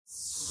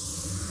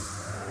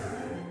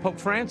Pope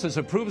Francis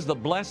approves the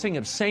blessing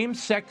of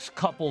same-sex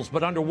couples,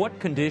 but under what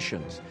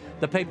conditions?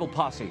 The Papal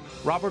Posse,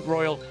 Robert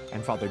Royal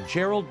and Father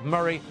Gerald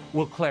Murray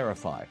will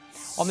clarify.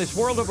 On this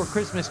World Over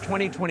Christmas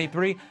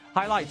 2023,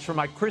 highlights from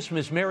my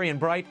Christmas Merry and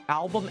Bright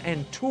album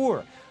and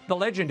tour, the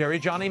legendary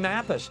Johnny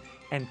Mathis,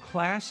 and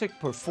classic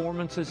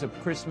performances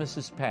of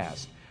Christmases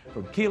past,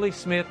 from Keely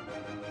Smith,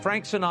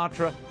 Frank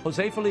Sinatra,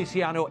 Jose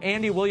Feliciano,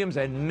 Andy Williams,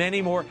 and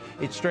many more.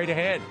 It's straight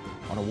ahead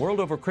on a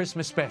World Over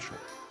Christmas special.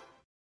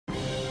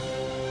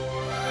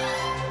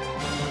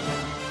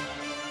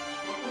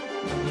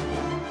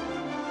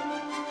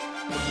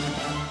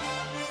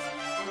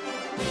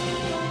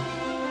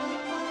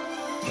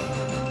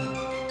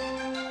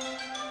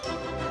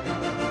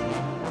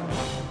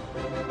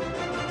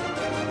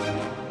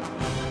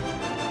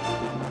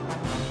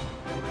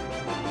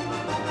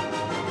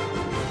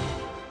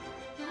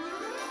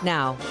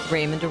 Now,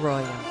 Raymond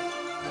Arroyo.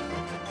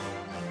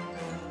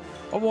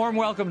 A warm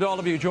welcome to all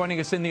of you joining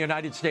us in the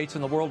United States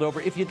and the world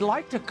over. If you'd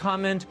like to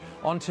comment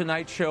on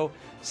tonight's show,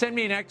 send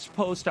me an X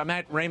post. I'm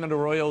at Raymond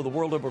Arroyo. The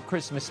World Over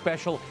Christmas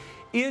special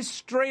is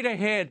straight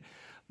ahead.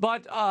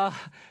 But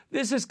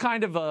this is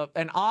kind of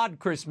an odd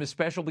Christmas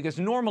special because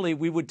normally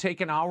we would take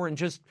an hour and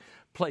just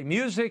play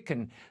music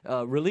and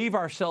relieve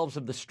ourselves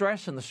of the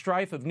stress and the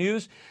strife of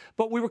news.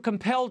 But we were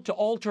compelled to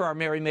alter our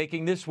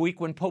merrymaking this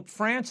week when Pope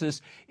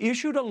Francis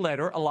issued a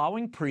letter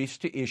allowing priests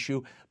to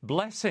issue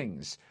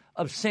blessings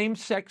of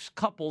same-sex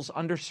couples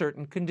under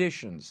certain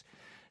conditions.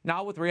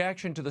 Now, with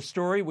reaction to the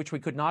story, which we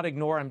could not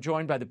ignore, I'm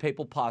joined by the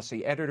Papal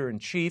Posse,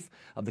 editor-in-chief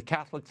of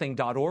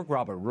thecatholicthing.org,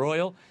 Robert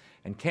Royal,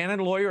 and canon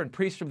lawyer and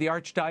priest of the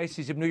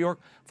Archdiocese of New York,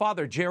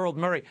 Father Gerald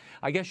Murray.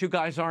 I guess you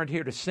guys aren't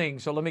here to sing,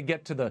 so let me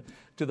get to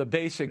the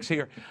basics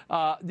here.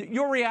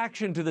 Your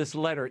reaction to this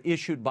letter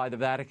issued by the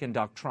Vatican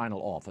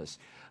Doctrinal Office.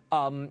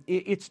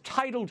 It's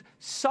titled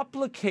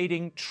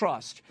Supplicating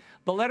Trust.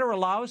 The letter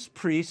allows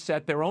priests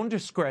at their own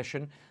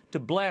discretion to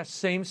bless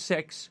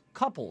same-sex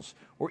couples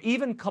or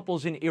even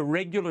couples in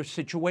irregular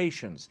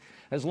situations,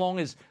 as long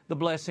as the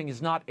blessing is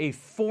not a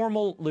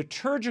formal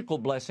liturgical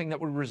blessing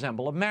that would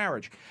resemble a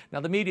marriage. Now,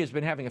 the media has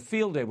been having a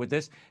field day with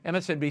this.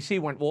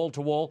 MSNBC went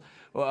wall-to-wall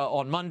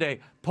on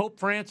Monday. Pope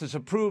Francis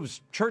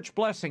approves church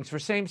blessings for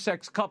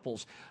same-sex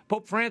couples.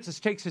 Pope Francis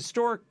takes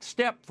historic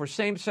step for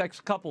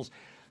same-sex couples.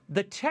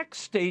 The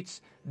text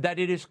states that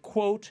it is,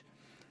 quote,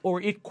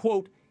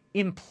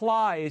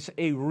 implies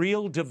a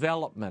real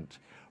development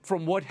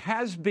from what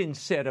has been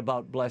said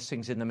about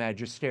blessings in the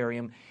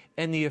magisterium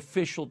and the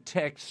official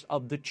text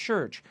of the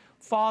Church.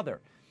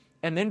 Father,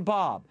 and then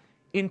Bob,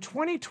 in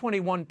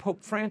 2021,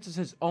 Pope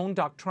Francis's own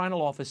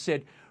doctrinal office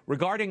said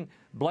regarding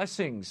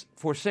blessings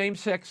for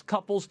same-sex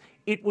couples,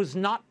 it was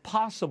not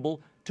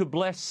possible to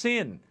bless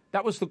sin.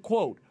 That was the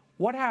quote.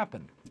 What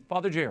happened?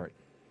 Father Jerry.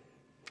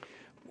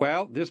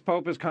 Well, this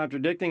Pope is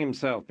contradicting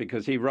himself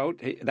because he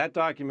wrote that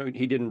document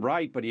he didn't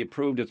write, but he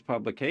approved its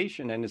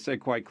publication, and it said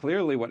quite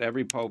clearly what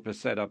every Pope has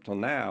said up till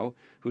now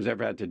who's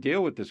ever had to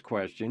deal with this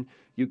question.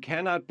 You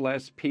cannot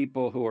bless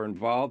people who are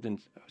involved in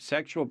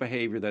sexual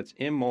behavior that's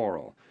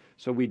immoral.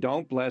 So we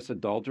don't bless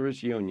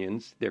adulterous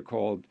unions. They're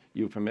called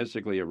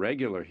euphemistically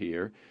irregular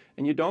here.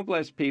 And you don't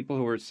bless people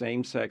who are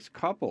same-sex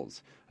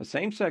couples. A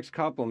same-sex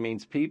couple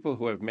means people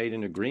who have made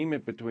an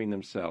agreement between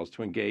themselves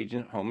to engage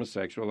in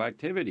homosexual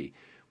activity.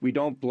 We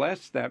don't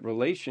bless that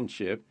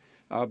relationship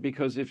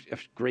because it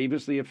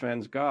grievously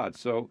offends God.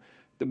 So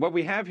what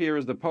we have here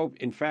is the Pope,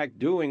 in fact,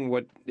 doing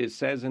what it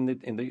says in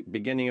the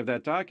beginning of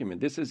that document.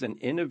 This is an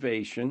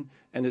innovation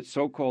and it's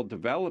so-called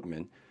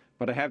development.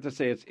 But I have to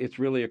say it's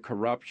really a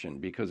corruption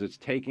because it's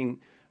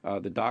taking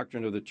the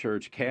doctrine of the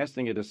Church,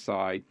 casting it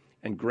aside,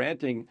 and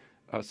granting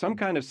some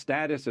kind of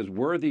status as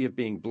worthy of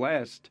being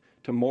blessed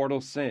to mortal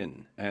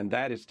sin. And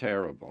that is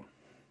terrible.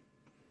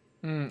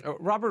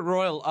 Robert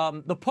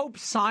Royal, the Pope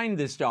signed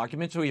this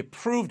document, so he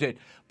approved it.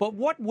 But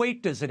what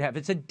weight does it have?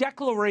 It's a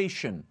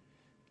declaration.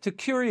 It's a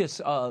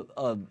curious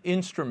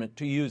instrument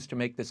to use to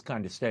make this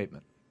kind of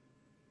statement.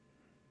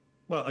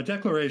 Well, a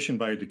declaration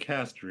by a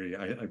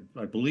dicastery,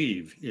 I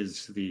believe,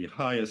 is the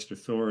highest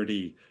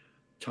authority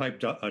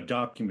type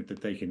document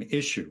that they can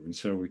issue. And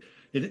so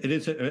it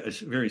is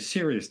a very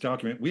serious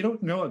document. We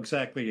don't know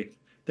exactly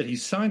that he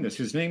signed this.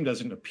 His name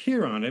doesn't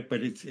appear on it,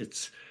 but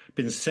it's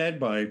been said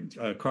by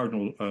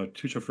Cardinal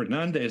Tuccio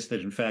Fernandez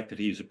that, in fact, that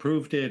he's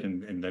approved it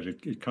and that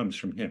it comes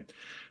from him.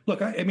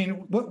 Look, I mean,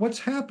 what's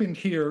happened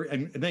here,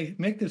 and they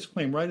make this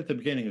claim right at the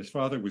beginning, as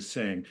Father was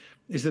saying,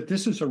 is that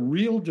this is a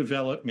real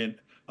development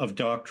of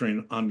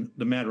doctrine on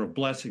the matter of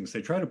blessings.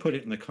 They try to put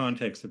it in the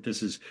context that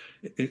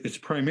it's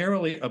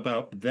primarily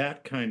about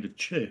that kind of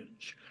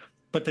change.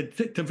 But the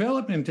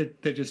development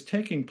that is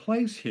taking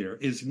place here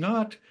is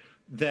not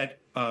that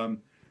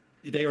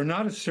they are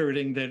not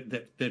asserting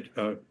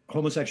that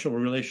homosexual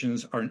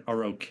relations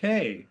are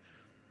okay.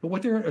 But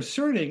what they're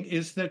asserting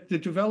is that the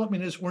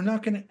development is we're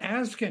not going to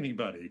ask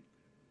anybody.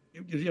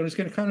 It's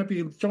going to kind of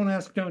be don't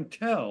ask, don't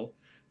tell.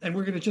 And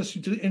we're going to just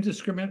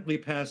indiscriminately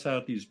pass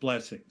out these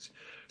blessings.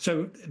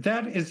 So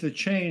that is the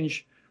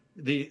change,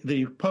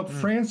 the Pope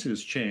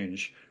Francis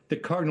change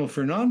that Cardinal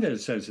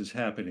Fernandez says is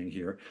happening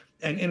here.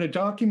 And in a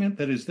document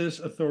that is this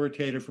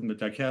authoritative from the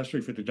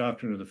Dicastery for the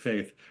Doctrine of the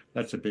Faith,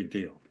 that's a big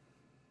deal.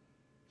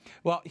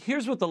 Well,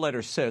 here's what the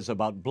letter says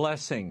about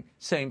blessing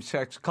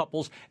same-sex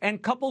couples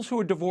and couples who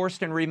are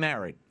divorced and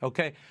remarried,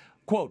 okay?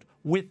 Quote,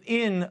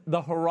 within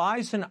the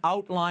horizon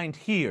outlined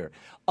here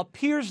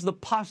appears the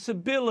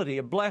possibility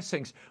of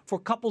blessings for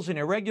couples in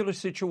irregular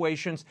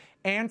situations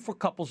and for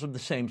couples of the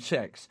same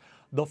sex,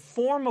 the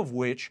form of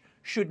which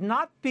should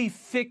not be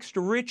fixed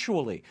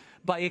ritually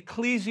by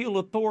ecclesial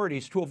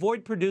authorities to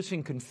avoid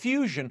producing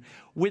confusion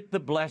with the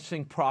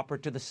blessing proper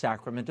to the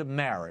sacrament of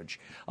marriage.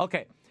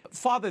 Okay,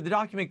 Father, the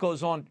document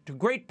goes on to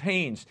great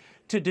pains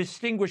to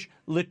distinguish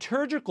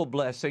liturgical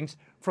blessings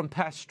from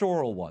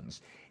pastoral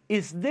ones.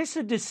 Is this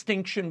a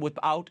distinction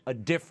without a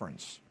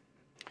difference?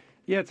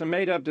 Yeah, it's a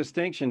made-up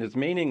distinction. It's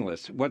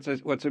meaningless. What's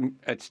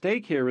at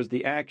stake here is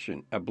the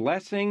action. A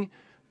blessing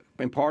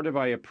imparted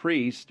by a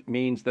priest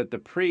means that the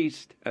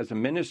priest, as a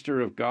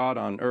minister of God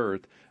on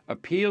earth,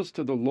 appeals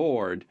to the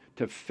Lord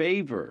to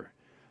favor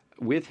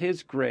with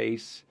his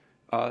grace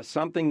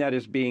something that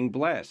is being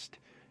blessed.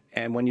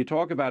 And when you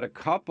talk about a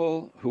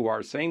couple who are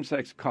a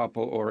same-sex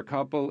couple or a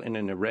couple in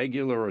an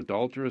irregular or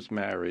adulterous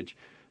marriage,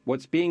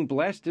 what's being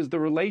blessed is the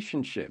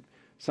relationship.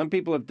 Some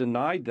people have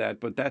denied that,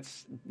 but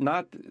that's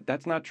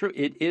not true.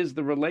 It is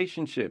the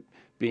relationship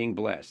being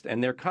blessed.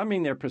 And they're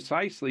coming there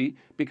precisely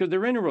because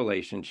they're in a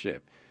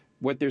relationship.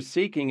 What they're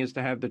seeking is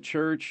to have the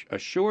church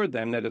assure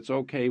them that it's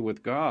okay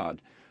with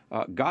God.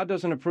 God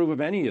doesn't approve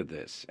of any of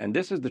this. And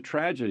this is the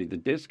tragedy, the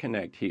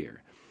disconnect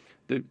here.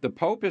 The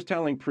Pope is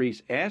telling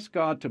priests, ask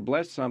God to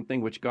bless something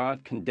which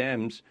God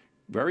condemns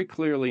very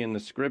clearly in the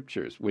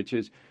Scriptures, which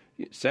is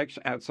sex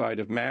outside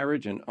of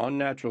marriage and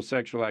unnatural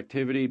sexual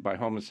activity by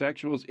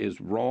homosexuals is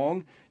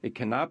wrong. It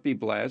cannot be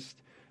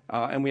blessed.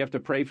 And we have to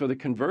pray for the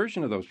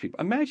conversion of those people.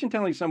 Imagine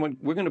telling someone,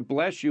 we're going to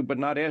bless you, but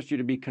not ask you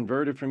to be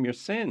converted from your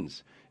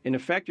sins. In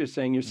effect, you're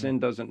saying your sin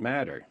doesn't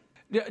matter.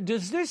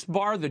 Does this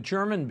bar the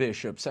German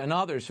bishops and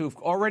others who've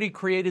already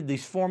created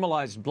these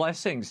formalized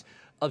blessings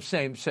of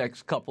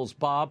same-sex couples,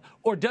 Bob,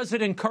 or does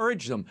it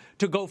encourage them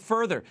to go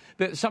further?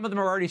 Some of them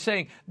are already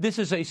saying this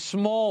is a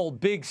small,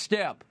 big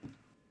step.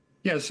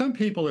 Yeah, some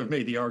people have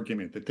made the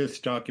argument that this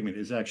document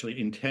is actually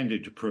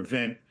intended to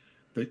prevent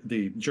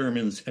the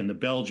Germans and the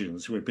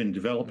Belgians who have been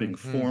developing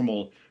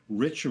formal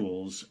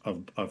rituals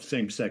of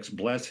same-sex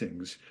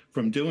blessings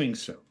from doing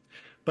so.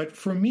 But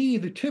for me,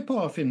 the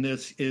tip-off in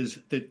this is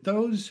that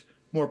those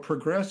more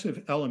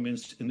progressive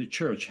elements in the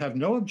church have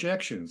no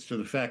objections to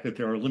the fact that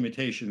there are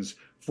limitations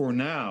for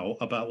now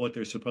about what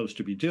they're supposed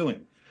to be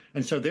doing.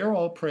 And so they're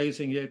all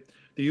praising it.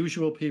 The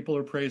usual people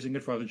are praising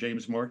it, Father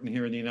James Martin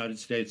here in the United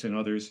States and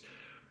others.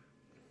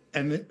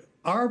 And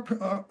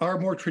our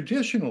more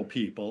traditional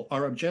people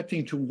are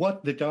objecting to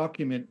what the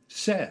document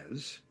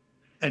says.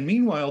 And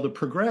meanwhile, the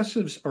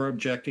progressives are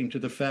objecting to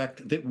the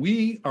fact that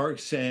we are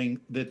saying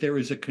that there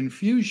is a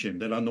confusion,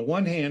 that on the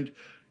one hand,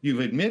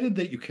 you've admitted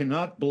that you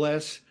cannot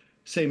bless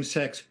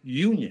same-sex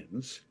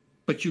unions,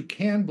 but you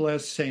can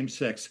bless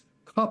same-sex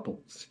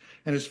couples.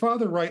 And as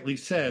Father rightly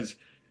says,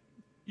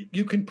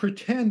 you can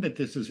pretend that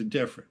this is a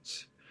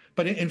difference.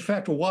 But in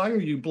fact, why are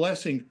you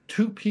blessing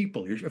two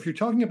people? If you're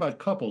talking about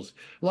couples,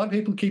 a lot of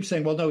people keep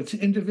saying, well, no, it's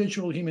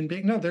individual human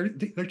beings. No,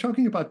 they're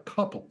talking about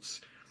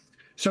couples.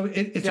 So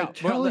it's a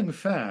telling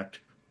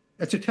fact.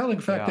 It's a telling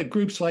fact that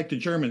groups like the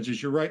Germans,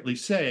 as you rightly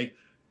say,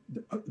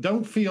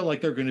 don't feel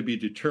like they're going to be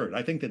deterred.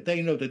 I think that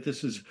they know that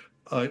this is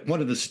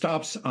one of the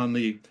stops on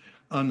the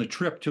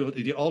trip to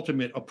the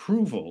ultimate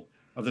approval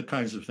of the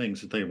kinds of things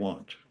that they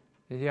want.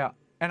 Yeah,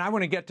 and I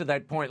want to get to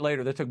that point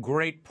later. That's a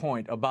great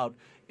point about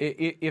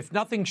if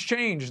nothing's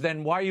changed,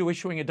 then why are you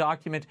issuing a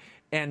document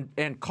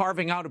and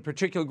carving out a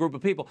particular group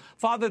of people?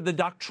 Father, the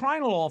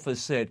doctrinal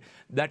office said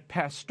that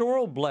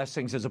pastoral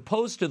blessings, as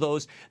opposed to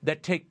those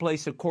that take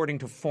place according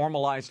to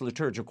formalized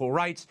liturgical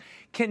rites,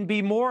 can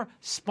be more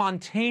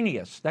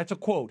spontaneous, that's a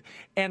quote,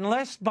 and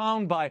less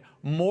bound by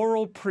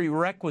moral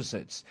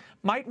prerequisites.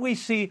 Might we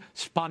see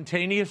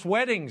spontaneous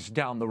weddings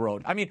down the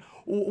road? I mean,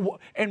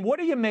 and what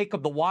do you make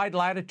of the wide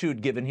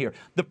latitude given here?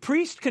 The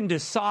priest can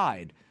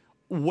decide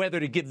whether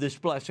to give this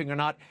blessing or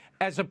not,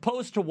 as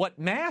opposed to what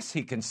Mass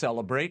he can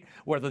celebrate,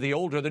 whether the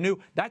old or the new.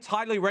 That's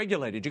highly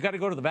regulated. You got to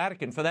go to the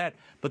Vatican for that.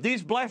 But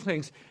these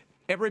blessings,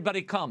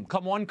 everybody come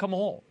one, come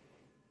all.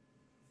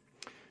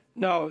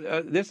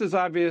 No, this is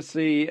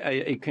obviously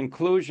a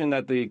conclusion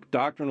that the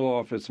doctrinal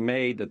office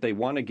made, that they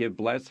want to give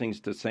blessings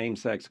to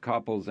same-sex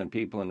couples and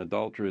people in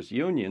adulterous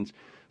unions,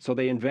 so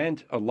they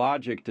invent a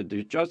logic to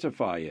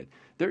justify it.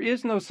 There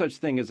is no such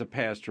thing as a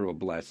pastoral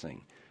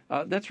blessing.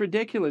 That's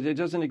ridiculous. It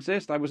doesn't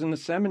exist. I was in the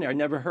seminary. I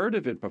never heard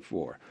of it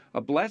before. A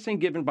blessing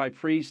given by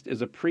priest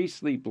is a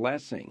priestly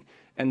blessing,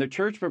 and the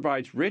church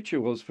provides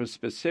rituals for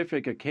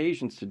specific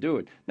occasions to do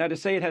it. Now, to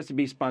say it has to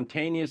be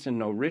spontaneous and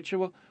no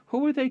ritual,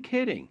 who are they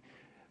kidding?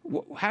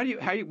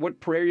 What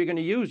prayer are you going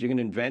to use? You're going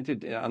to invent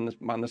it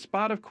on the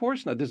spot? Of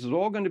course not. This is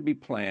all going to be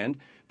planned.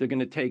 They're going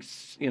to take,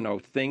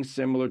 things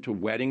similar to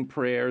wedding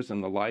prayers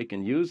and the like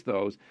and use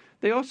those.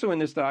 They also in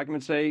this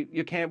document say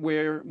you can't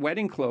wear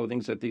wedding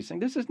clothing at these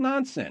things. This is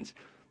nonsense.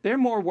 They're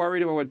more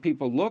worried about what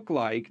people look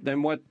like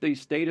than what the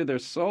state of their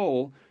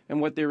soul and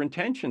what their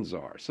intentions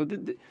are. So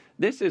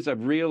this is a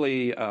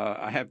really,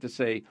 I have to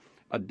say,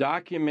 a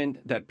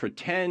document that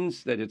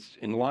pretends that it's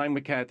in line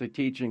with Catholic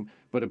teaching,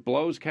 but it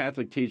blows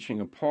Catholic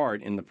teaching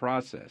apart in the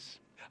process.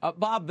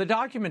 Bob, the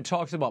document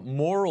talks about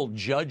moral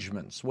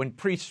judgments when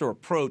priests are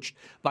approached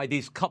by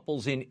these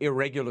couples in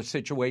irregular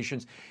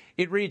situations.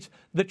 It reads,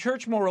 the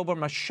Church, moreover,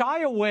 must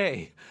shy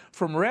away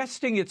from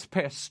resting its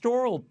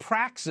pastoral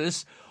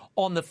praxis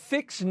on the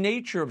fixed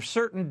nature of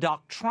certain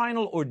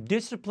doctrinal or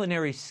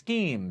disciplinary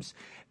schemes,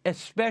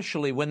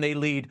 especially when they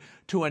lead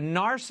to a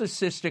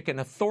narcissistic and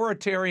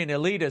authoritarian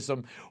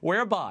elitism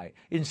whereby,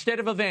 instead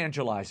of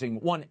evangelizing,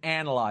 one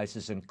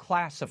analyzes and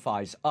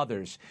classifies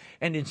others.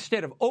 And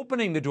instead of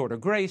opening the door to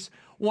grace,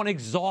 one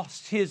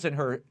exhausts his and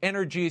her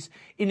energies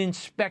in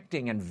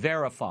inspecting and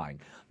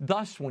verifying.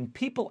 Thus, when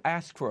people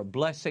ask for a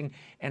blessing,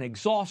 an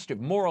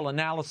exhaustive moral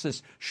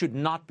analysis should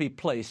not be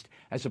placed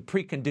as a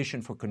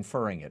precondition for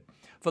conferring it.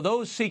 For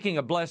those seeking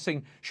a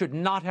blessing should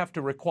not have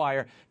to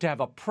require to have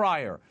a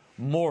prior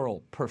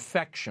moral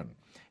perfection.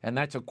 And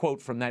that's a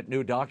quote from that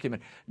new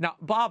document. Now,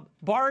 Bob,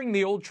 barring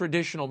the old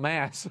traditional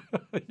Mass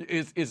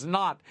is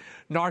not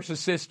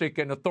narcissistic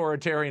and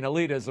authoritarian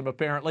elitism,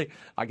 apparently.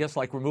 I guess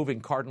like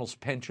removing cardinals'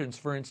 pensions,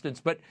 for instance.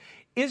 But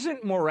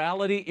isn't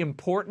morality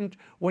important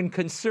when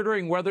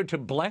considering whether to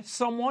bless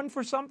someone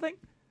for something?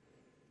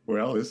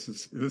 Well, this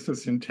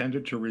is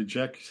intended to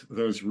reject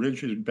those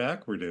rigid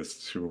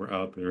backwardists who are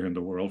out there in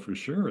the world for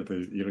sure.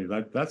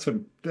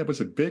 That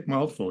was a big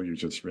mouthful you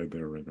just read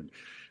there, Raymond.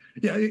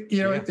 Yeah,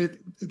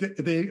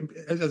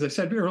 as I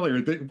said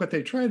earlier, what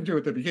they tried to do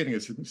at the beginning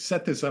is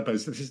set this up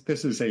as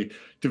this is a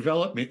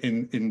development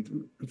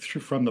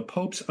from the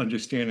Pope's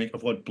understanding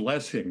of what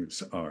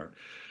blessings are.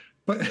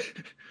 But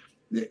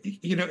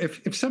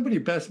if somebody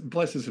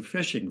blesses a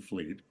fishing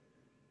fleet,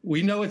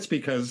 we know it's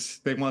because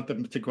they want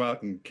them to go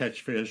out and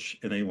catch fish,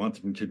 and they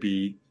want them to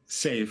be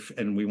safe,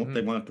 and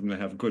they want them to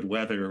have good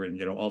weather,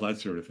 and all that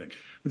sort of thing.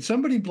 When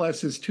somebody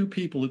blesses two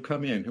people who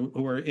come in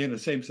who are in a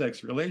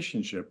same-sex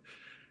relationship,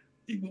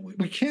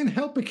 we can't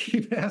help but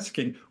keep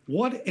asking,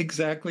 what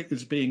exactly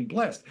is being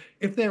blessed?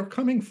 If they're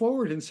coming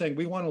forward and saying,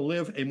 we want to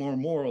live a more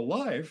moral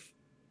life,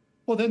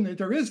 well, then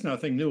there is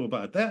nothing new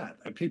about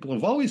that. People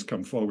have always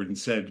come forward and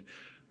said,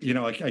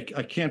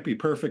 I can't be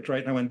perfect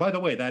right now. And by the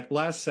way, that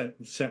last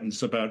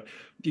sentence about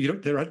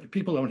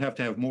people don't have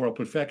to have moral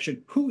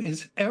perfection. Who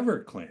has ever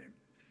claimed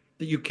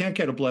that you can't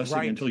get a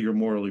blessing until you're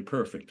morally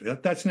perfect?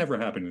 That's never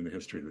happened in the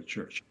history of the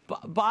Church.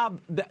 Bob,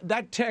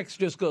 that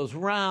text just goes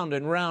round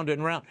and round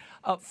and round.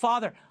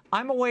 Father,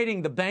 I'm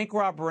awaiting the bank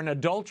robber and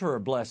adulterer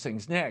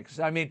blessings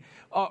next. I mean,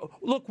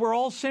 look, we're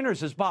all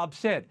sinners, as Bob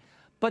said.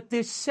 But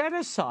this set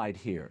aside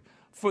here,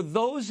 for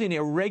those in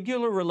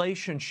irregular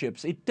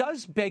relationships, it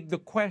does beg the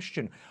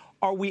question,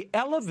 are we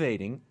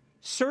elevating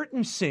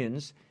certain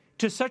sins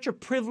to such a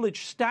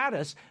privileged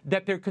status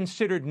that they're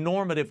considered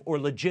normative or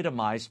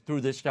legitimized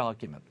through this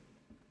document?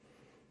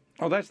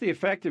 Oh, that's the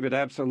effect of it,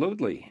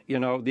 absolutely.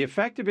 The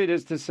effect of it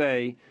is to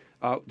say,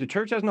 the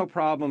Church has no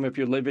problem if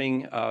you're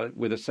living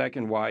with a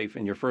second wife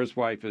and your first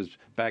wife is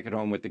back at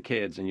home with the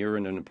kids and you're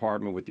in an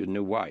apartment with your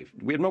new wife.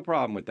 We have no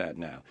problem with that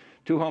now.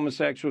 Two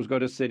homosexuals go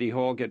to City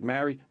Hall, get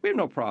married. We have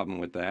no problem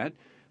with that.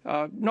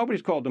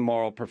 Nobody's called to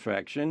moral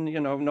perfection.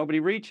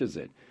 Nobody reaches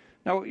it.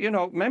 Now,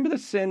 remember the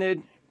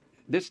Synod?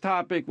 This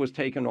topic was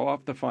taken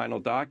off the final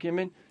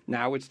document.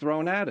 Now it's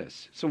thrown at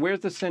us. So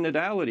where's the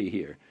synodality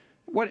here?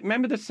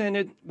 Remember the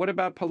Synod? What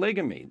about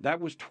polygamy?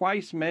 That was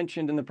twice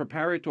mentioned in the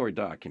preparatory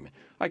document.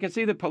 I can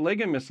see the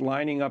polygamists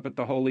lining up at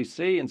the Holy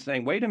See and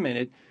saying, wait a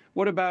minute,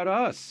 what about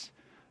us?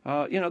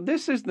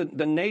 This is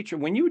the nature.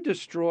 When you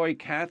destroy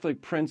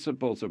Catholic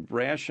principles of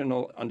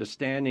rational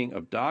understanding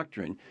of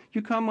doctrine,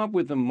 you come up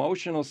with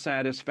emotional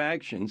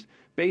satisfactions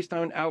based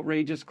on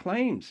outrageous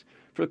claims.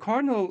 For a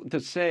cardinal to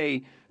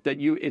say that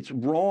it's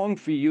wrong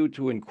for you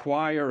to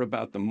inquire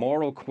about the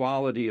moral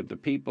quality of the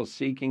people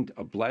seeking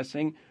a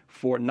blessing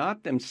for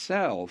not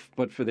themselves,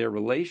 but for their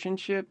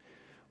relationship,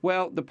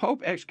 well, the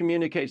Pope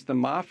excommunicates the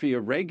mafia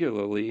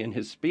regularly in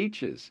his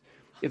speeches.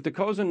 If the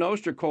Cosa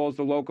Nostra calls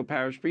the local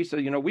parish priest,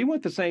 we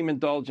want the same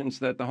indulgence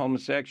that the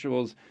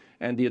homosexuals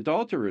and the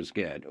adulterers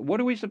get.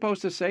 What are we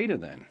supposed to say to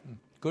them?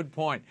 Good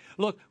point.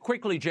 Look,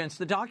 quickly, gents,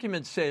 the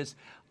document says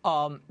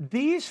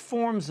these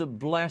forms of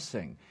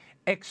blessing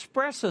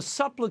express a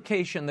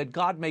supplication that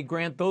God may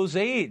grant those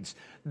aids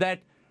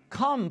that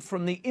come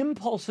from the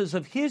impulses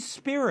of His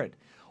Spirit,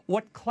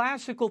 what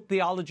classical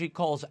theology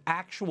calls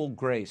actual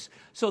grace,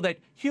 so that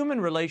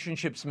human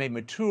relationships may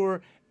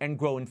mature and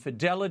grow in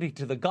fidelity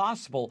to the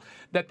gospel,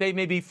 that they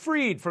may be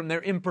freed from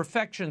their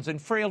imperfections and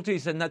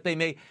frailties, and that they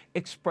may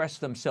express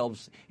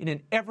themselves in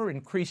an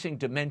ever-increasing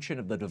dimension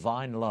of the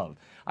divine love.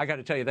 I got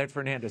to tell you, that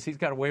Fernandez, he's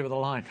got away with a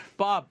line.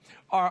 Bob,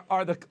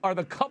 are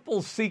the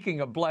couples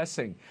seeking a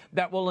blessing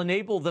that will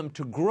enable them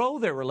to grow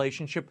their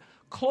relationship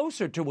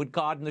closer to what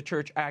God and the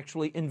church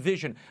actually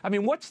envision? I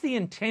mean, what's the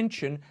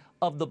intention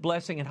of the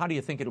blessing, and how do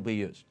you think it'll be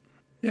used?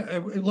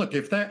 Yeah, look,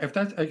 if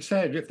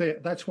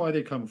that's why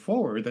they come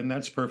forward, then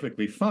that's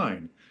perfectly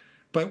fine.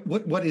 But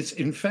what is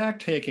in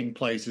fact taking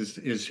place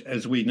is,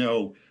 as we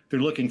know, they're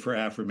looking for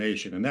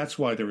affirmation, and that's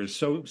why there is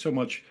so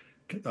much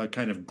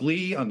kind of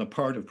glee on the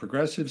part of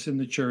progressives in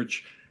the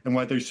church, and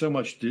why there's so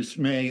much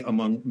dismay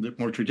among the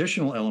more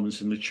traditional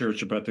elements in the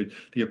church about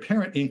the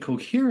apparent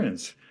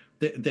incoherence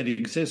that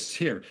exists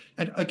here.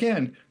 And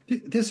again,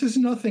 this is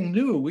nothing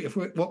new.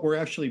 What we're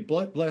actually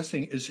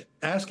blessing is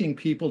asking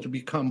people to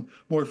become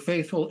more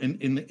faithful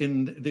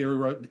in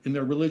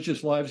their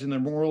religious lives and their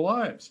moral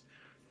lives.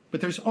 But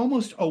there's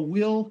almost a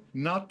will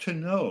not to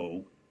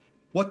know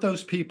what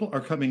those people are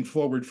coming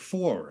forward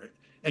for.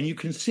 And you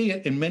can see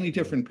it in many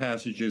different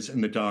passages in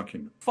the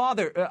document.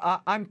 Father,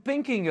 I'm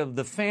thinking of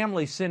the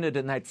family synod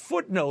and that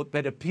footnote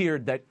that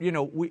appeared that,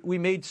 we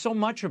made so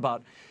much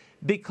about,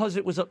 because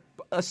it was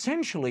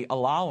essentially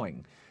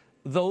allowing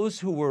those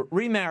who were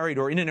remarried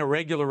or in an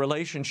irregular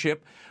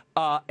relationship,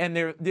 and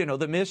they're,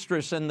 the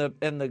mistress and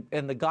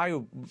the guy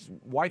whose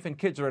wife and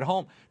kids are at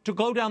home, to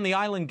go down the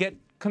aisle and get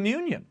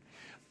communion.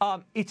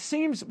 It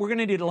seems we're going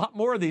to need a lot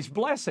more of these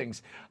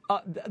blessings.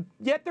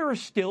 Yet there are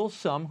still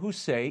some who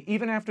say,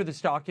 even after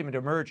this document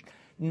emerged,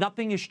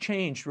 nothing has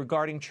changed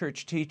regarding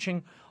church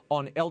teaching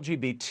on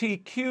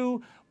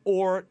LGBTQ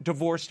or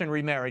divorced and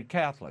remarried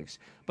Catholics.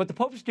 But the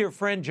Pope's dear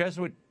friend,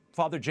 Jesuit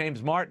Father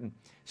James Martin,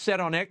 said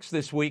on X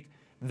this week,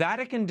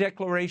 Vatican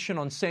declaration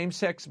on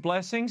same-sex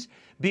blessings,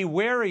 be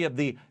wary of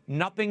the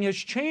nothing has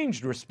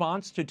changed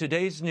response to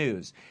today's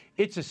news.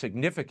 It's a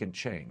significant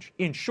change.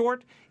 In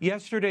short,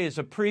 yesterday as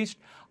a priest,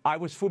 I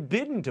was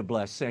forbidden to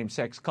bless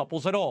same-sex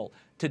couples at all.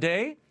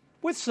 Today,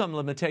 with some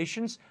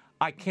limitations,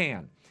 I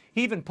can.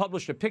 He even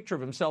published a picture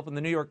of himself in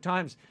the New York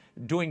Times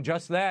doing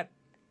just that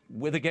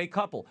with a gay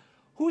couple.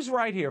 Who's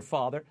right here,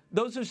 Father?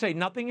 Those who say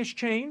nothing has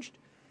changed,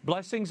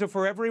 blessings are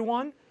for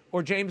everyone,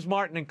 or James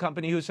Martin and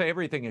company who say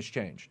everything has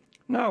changed?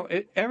 No,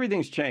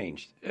 everything's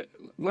changed.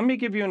 Let me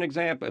give you an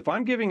example. If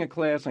I'm giving a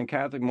class on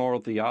Catholic moral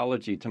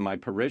theology to my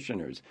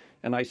parishioners,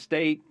 and I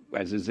state,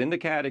 as is in the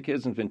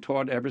Catechism, been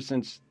taught ever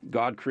since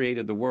God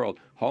created the world,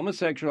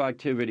 homosexual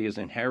activity is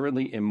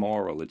inherently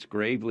immoral. It's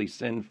gravely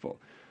sinful.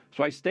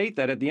 So I state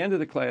that at the end of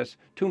the class,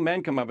 two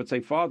men come up and say,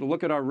 Father,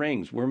 look at our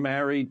rings. We're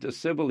married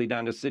civilly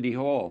down to City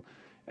Hall,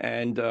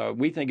 and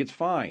we think it's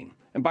fine.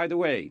 And by the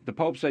way, the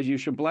Pope says you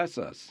should bless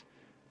us.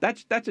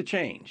 That's a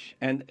change.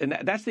 And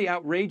that's the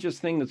outrageous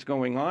thing that's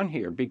going on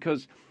here,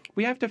 because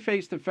we have to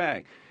face the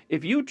fact.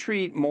 If you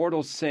treat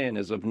mortal sin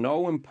as of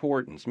no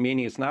importance,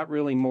 meaning it's not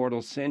really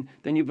mortal sin,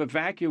 then you've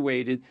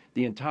evacuated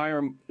the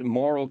entire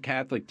moral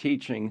Catholic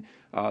teaching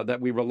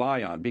that we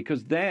rely on,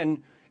 because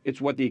then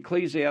it's what the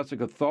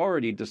ecclesiastic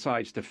authority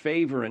decides to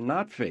favor and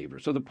not favor.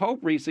 So the Pope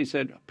recently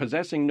said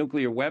possessing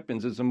nuclear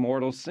weapons is a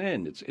mortal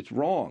sin. It's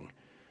wrong.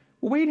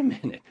 Well, wait a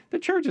minute. The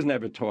Church has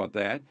never taught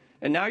that.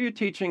 And now you're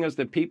teaching us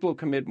that people who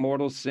commit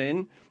mortal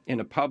sin in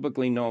a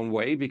publicly known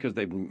way because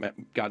they've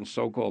gotten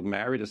so-called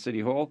married at City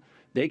Hall,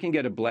 they can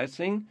get a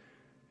blessing,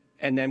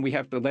 and then we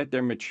have to let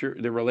their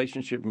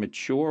relationship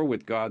mature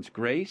with God's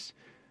grace.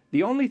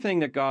 The only thing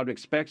that God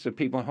expects of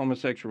people in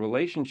homosexual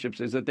relationships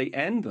is that they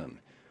end them.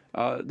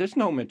 There's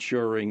no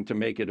maturing to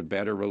make it a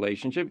better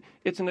relationship.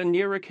 It's a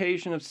near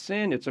occasion of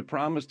sin. It's a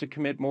promise to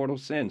commit mortal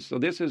sins. So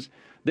this is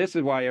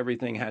why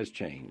everything has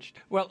changed.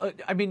 Well,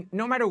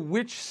 no matter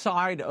which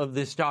side of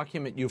this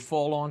document you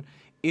fall on,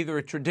 either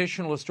a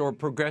traditionalist or a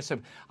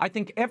progressive, I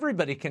think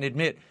everybody can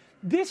admit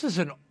this is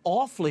an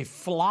awfully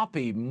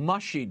floppy,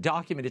 mushy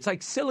document. It's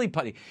like silly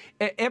putty.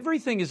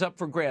 Everything is up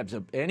for grabs.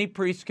 Any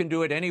priest can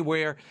do it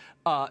anywhere.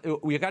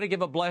 You got to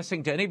give a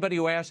blessing to anybody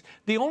who asks.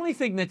 The only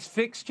thing that's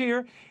fixed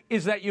here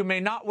is that you may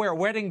not wear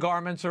wedding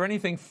garments or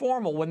anything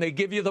formal when they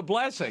give you the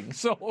blessing.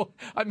 So,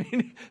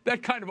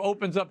 that kind of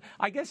opens up,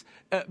 I guess,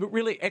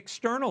 really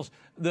externals.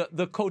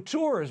 The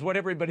couture is what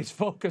everybody's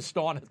focused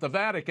on at the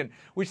Vatican,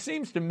 which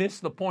seems to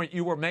miss the point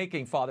you were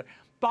making, Father.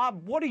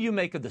 Bob, what do you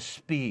make of the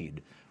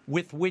speed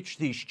with which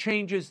these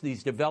changes,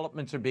 these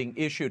developments are being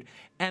issued,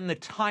 and the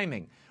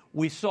timing?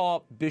 We saw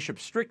Bishop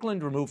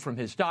Strickland removed from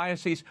his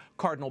diocese,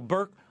 Cardinal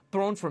Burke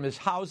thrown from his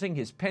housing,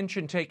 his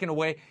pension taken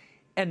away,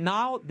 and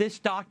now this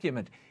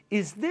document.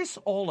 Is this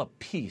all a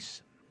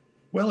piece?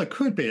 Well, it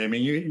could be.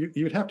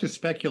 You'd have to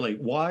speculate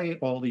why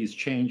all these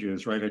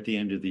changes right at the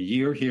end of the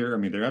year here.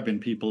 There have been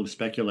people who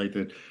speculate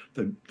that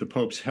the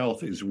Pope's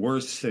health is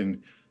worse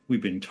than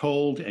we've been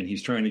told, and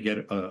he's trying to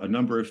get a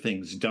number of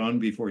things done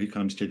before he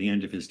comes to the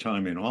end of his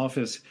time in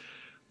office.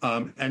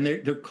 And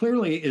there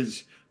clearly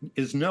is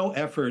no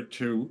effort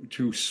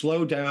to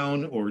slow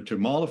down or to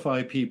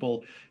mollify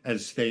people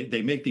as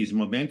they make these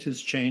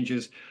momentous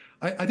changes.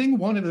 I think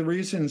one of the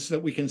reasons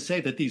that we can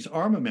say that these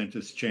are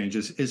momentous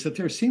changes is that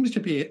there seems to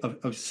be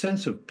a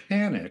sense of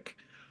panic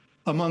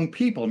among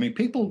people. I mean,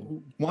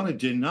 people want to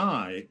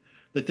deny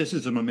that this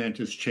is a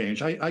momentous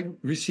change. I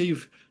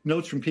receive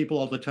notes from people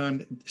all the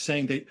time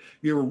saying that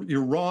you're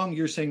wrong.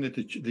 You're saying that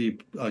the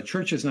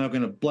church is now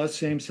going to bless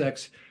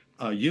same-sex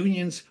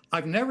unions.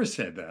 I've never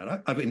said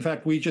that. In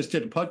fact, we just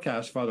did a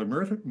podcast, Father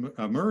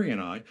Murray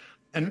and I,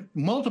 and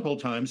multiple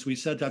times we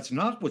said that's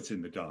not what's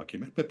in the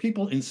document, but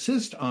people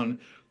insist on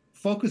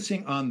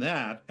focusing on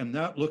that and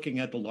not looking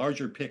at the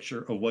larger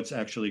picture of what's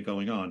actually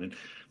going on. And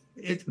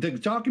the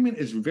document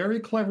is very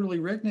cleverly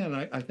written, and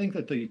I think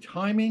that the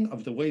timing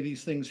of the way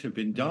these things have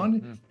been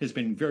done has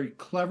been very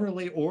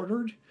cleverly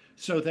ordered,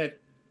 so that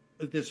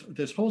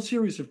this whole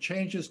series of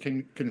changes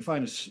can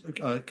find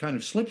a kind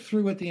of slip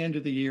through at the end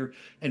of the year,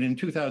 and in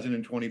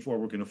 2024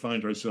 we're going to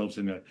find ourselves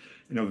in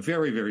a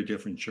very, very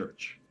different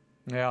church.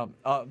 Yeah.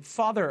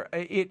 Father,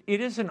 it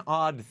is an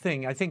odd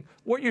thing. I think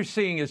what you're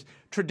seeing is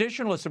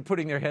traditionalists are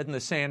putting their head in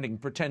the sand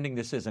and pretending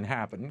this isn't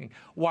happening,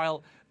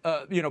 while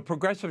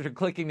progressives are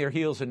clicking their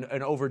heels and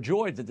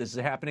overjoyed that this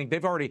is happening.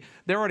 They're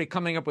already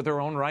coming up with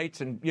their own rights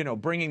and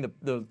bringing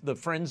the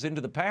friends into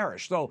the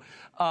parish. So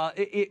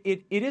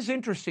it is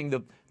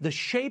interesting the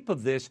shape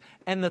of this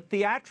and the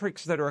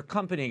theatrics that are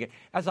accompanying it.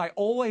 As I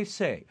always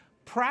say,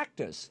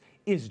 practice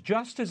is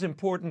just as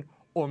important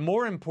or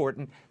more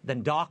important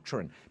than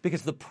doctrine,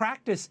 because the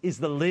practice is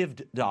the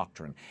lived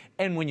doctrine.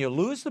 And when you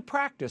lose the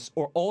practice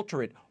or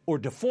alter it or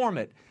deform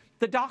it,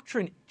 the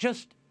doctrine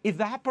just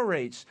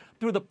evaporates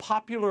through the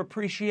popular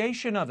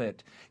appreciation of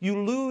it.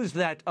 You lose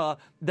that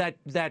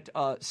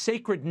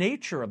sacred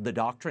nature of the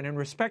doctrine and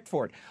respect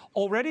for it.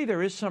 Already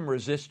there is some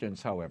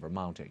resistance, however,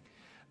 mounting.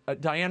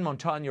 Diane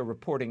Montano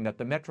reporting that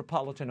the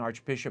Metropolitan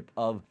Archbishop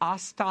of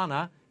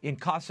Astana in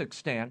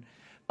Kazakhstan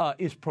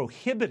is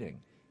prohibiting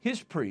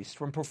his priests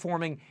from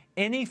performing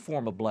any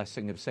form of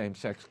blessing of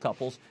same-sex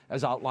couples,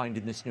 as outlined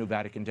in this new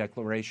Vatican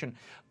declaration.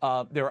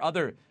 There are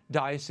other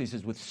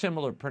dioceses with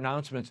similar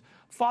pronouncements.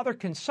 Father,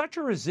 can such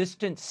a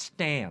resistance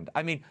stand?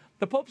 I mean,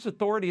 the Pope's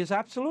authority is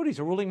absolute. He's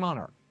a ruling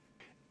monarch.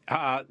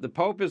 The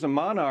Pope is a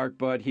monarch,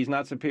 but he's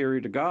not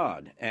superior to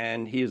God,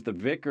 and he is the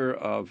vicar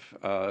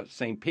of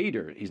St.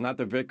 Peter. He's not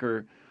the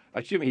vicar.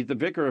 He's the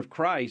vicar of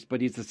Christ,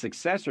 but he's the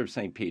successor of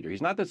St. Peter.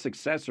 He's not the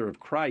successor of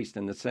Christ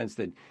in the sense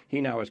that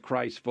he now has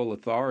Christ's full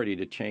authority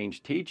to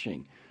change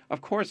teaching.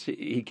 Of course,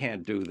 he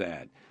can't do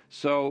that.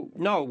 So,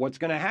 no, what's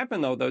going to happen,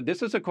 though,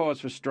 this is a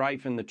cause for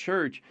strife in the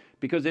church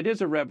because it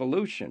is a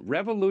revolution.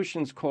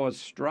 Revolutions cause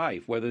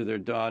strife, whether they're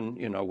done,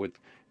 with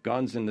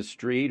guns in the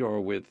street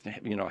or with,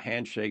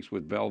 handshakes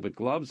with velvet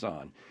gloves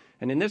on.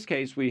 And in this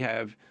case, we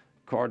have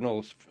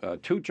Cardinals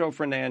Tucho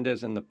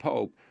Fernandez and the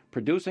Pope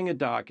producing a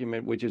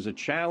document which is a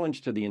challenge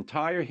to the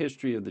entire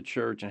history of the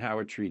church and how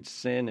it treats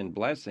sin and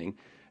blessing.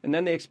 And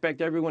then they expect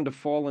everyone to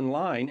fall in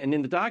line. And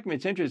in the document,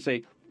 it's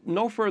interesting to say,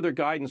 no further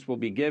guidance will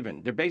be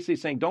given. They're basically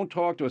saying, don't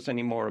talk to us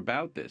anymore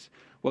about this.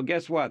 Well,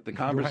 guess what? The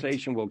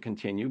conversation will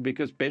continue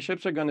because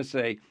bishops are going to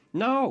say,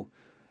 no,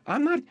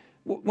 I'm not.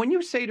 When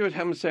you say to a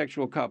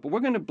homosexual couple,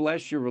 we're going to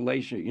bless your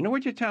relationship, you know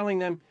what you're telling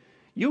them?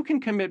 You can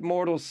commit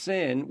mortal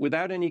sin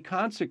without any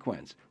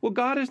consequence. Well,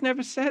 God has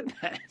never said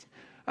that.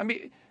 I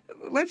mean,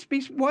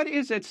 what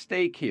is at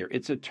stake here?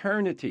 It's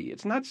eternity.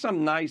 It's not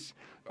some nice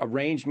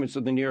arrangements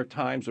of the New York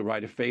Times will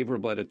write a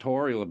favorable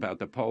editorial about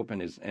the Pope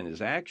and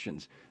his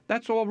actions.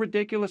 That's all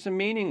ridiculous and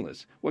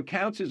meaningless. What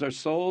counts is our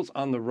souls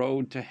on the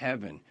road to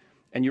heaven.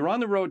 And you're on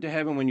the road to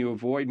heaven when you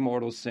avoid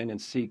mortal sin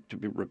and seek to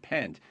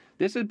repent.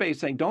 This is basically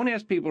saying, don't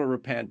ask people to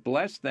repent,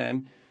 bless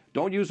them,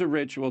 don't use a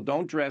ritual,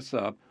 don't dress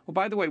up. Well,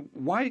 by the way,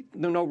 why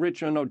no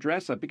ritual, no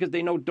dress up? Because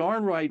they know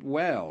darn right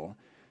well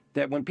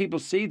that when people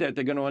see that,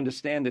 they're going to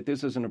understand that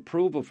this is an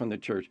approval from the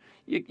church.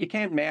 You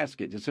can't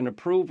mask it. It's an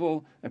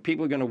approval, and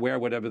people are going to wear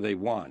whatever they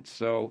want.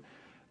 So,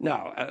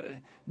 no,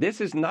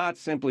 this is not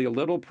simply a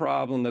little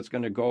problem that's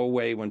going to go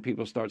away when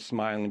people start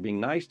smiling and being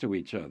nice to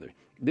each other.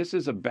 This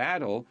is a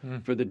battle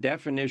for the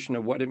definition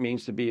of what it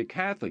means to be a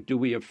Catholic. Do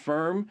we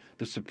affirm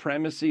the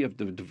supremacy of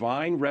the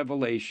divine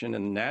revelation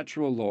and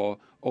natural law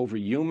over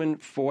human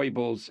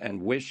foibles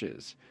and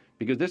wishes?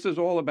 Because this is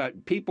all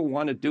about people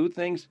want to do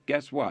things.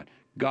 Guess what?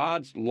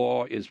 God's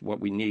law is what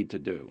we need to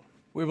do.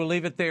 We will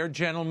leave it there,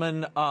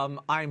 gentlemen.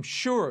 I'm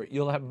sure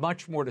you'll have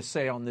much more to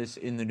say on this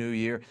in the new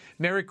year.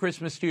 Merry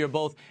Christmas to you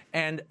both.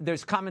 And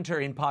there's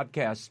commentary and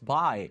podcasts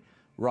by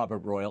Robert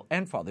Royal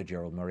and Father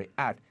Gerald Murray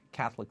at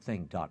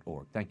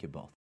CatholicThing.org. Thank you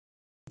both.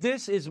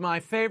 This is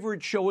my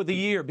favorite show of the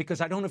year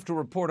because I don't have to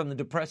report on the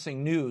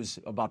depressing news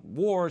about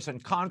wars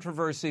and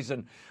controversies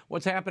and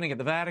what's happening at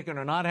the Vatican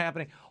or not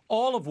happening,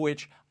 all of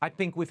which I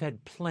think we've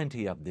had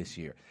plenty of this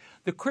year.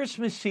 The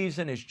Christmas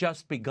season has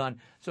just begun,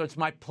 so it's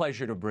my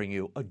pleasure to bring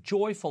you a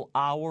joyful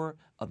hour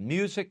of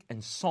music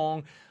and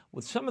song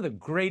with some of the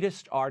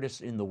greatest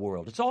artists in the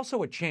world. It's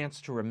also a chance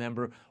to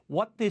remember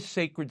what this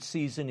sacred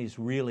season is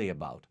really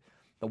about,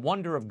 the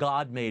wonder of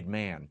God made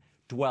man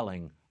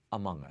dwelling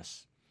among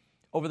us.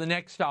 Over the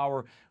next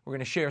hour, we're going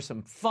to share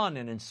some fun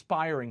and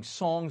inspiring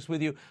songs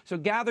with you. So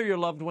gather your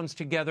loved ones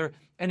together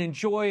and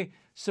enjoy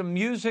some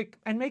music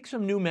and make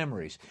some new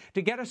memories.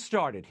 To get us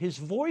started, his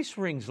voice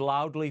rings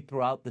loudly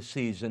throughout the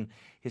season.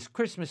 His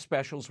Christmas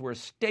specials were a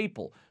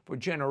staple for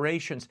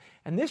generations,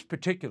 and this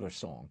particular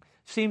song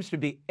seems to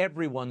be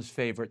everyone's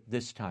favorite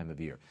this time of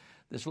year.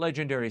 This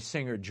legendary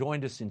singer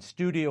joined us in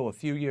studio a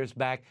few years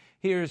back.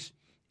 Here's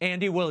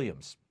Andy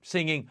Williams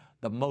singing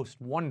The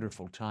Most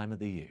Wonderful Time of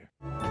the Year.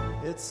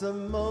 It's the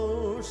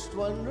most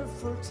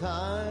wonderful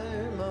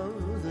time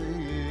of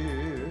the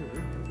year,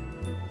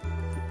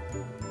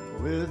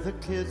 with the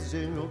kids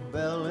jingle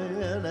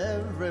belling and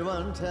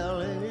everyone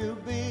telling you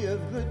be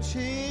of good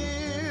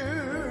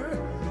cheer.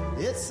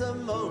 It's the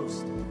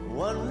most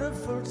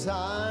wonderful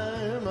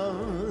time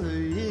of the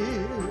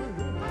year.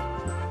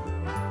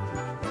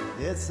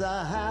 It's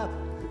the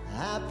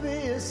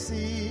happiest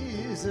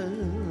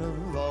season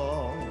of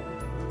all,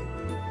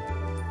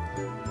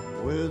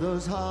 with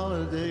those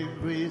holiday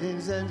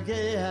greetings and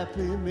gay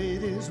happy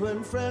meetings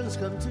when friends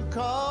come to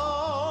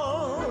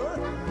call.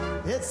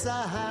 It's the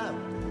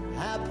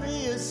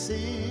happiest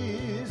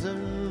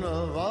season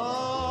of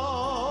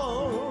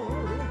all.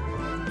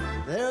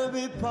 There'll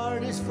be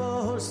parties for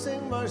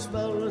hosting,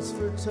 marshmallows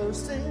for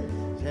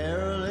toasting,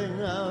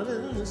 caroling out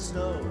in the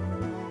snow.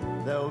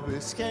 There'll be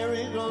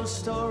scary ghost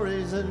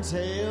stories and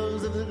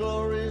tales of the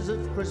glories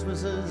of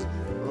Christmases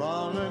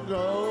long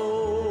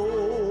ago.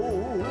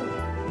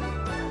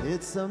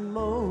 It's the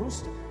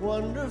most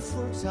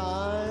wonderful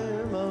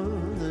time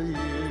of the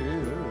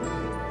year.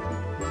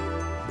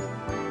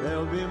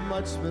 There'll be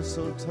much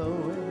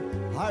mistletoe,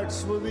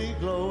 hearts will be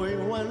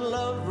glowing when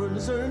loved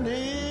ones are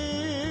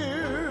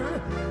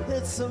near.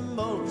 It's the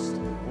most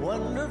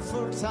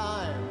wonderful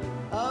time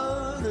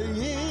of the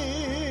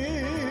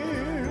year.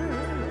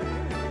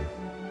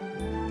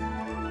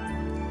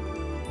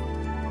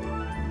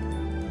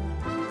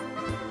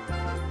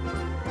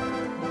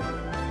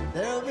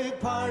 There'll be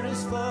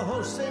parties for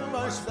hosting,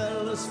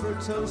 marshmallows for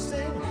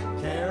toasting,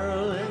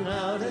 caroling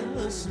out in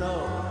the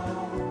snow.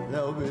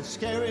 There'll be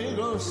scary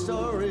ghost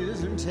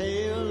stories and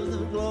tales of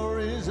the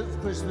glories of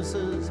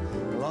Christmases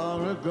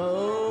long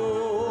ago.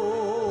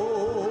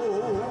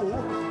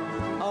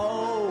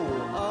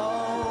 Oh,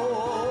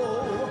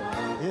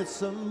 oh, it's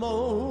the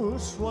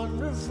most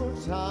wonderful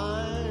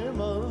time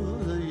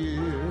of the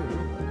year.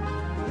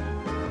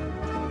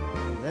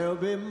 There'll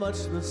be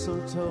much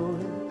mistletoe,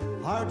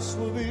 hearts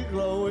will be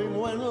glowing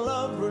when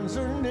loved ones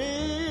are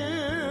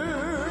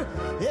near.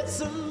 It's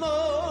the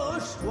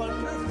most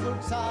wonderful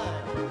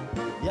time.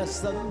 Yes,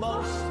 the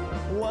most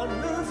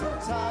wonderful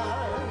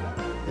time.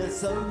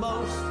 It's the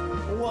most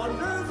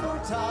wonderful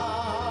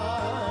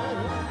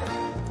time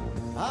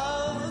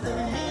of the year.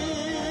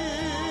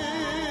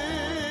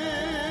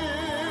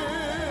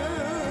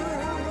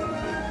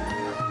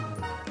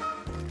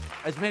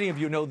 As many of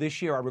you know,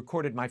 this year I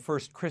recorded my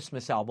first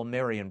Christmas album,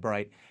 Merry and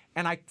Bright,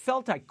 and I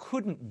felt I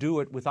couldn't do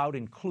it without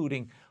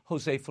including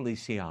Jose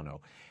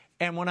Feliciano.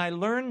 And when I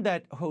learned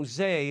that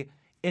Jose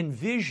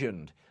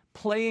envisioned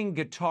playing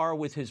guitar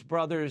with his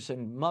brothers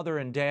and mother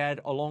and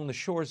dad along the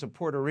shores of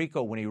Puerto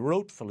Rico when he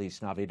wrote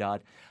Feliz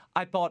Navidad,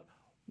 I thought,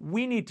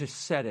 we need to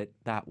set it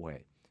that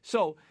way.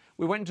 So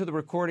we went into the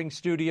recording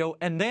studio,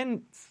 and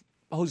then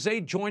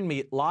Jose joined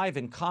me live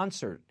in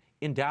concert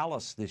in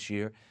Dallas this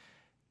year.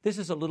 This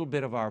is a little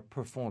bit of our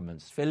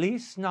performance.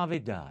 Feliz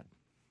Navidad.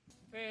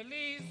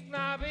 Feliz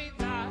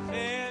Navidad.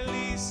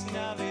 Feliz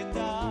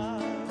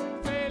Navidad.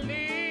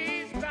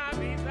 Feliz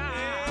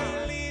Navidad.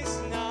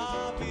 Feliz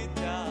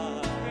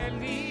Navidad.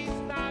 Feliz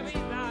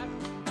Navidad.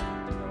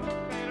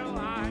 Prospero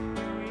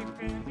año y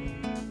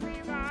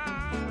felicidad.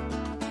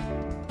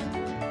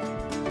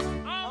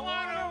 I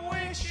wanna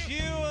wish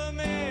You a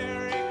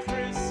Merry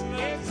Christmas.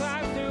 yes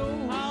I do.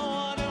 I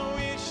wanna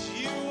wish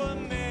you a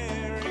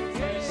Merry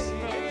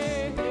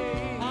Christmas.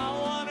 I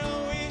wanna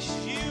wish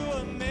you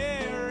a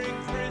Merry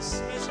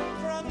Christmas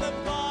from the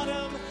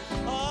bottom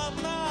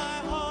of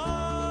my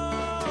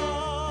heart.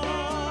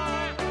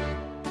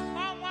 I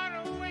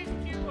wanna wish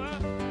you a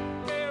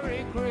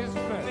Merry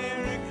Christmas.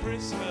 Merry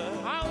Christmas.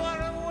 I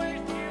wanna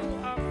wish you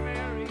a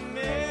Merry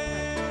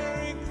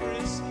Merry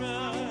Christmas. I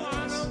Christmas.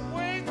 wanna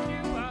wish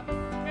you a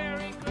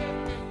Merry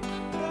Christmas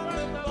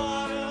From the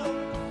bottom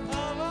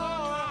of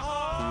our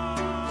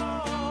hearts.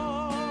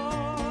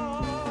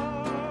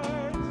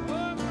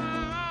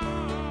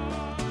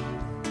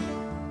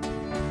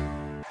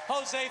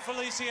 Jose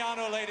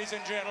Feliciano, ladies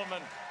and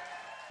gentlemen.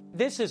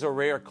 This is a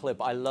rare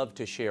clip I love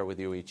to share with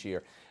you each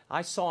year.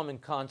 I saw him in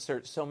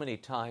concert so many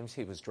times.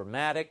 He was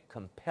dramatic,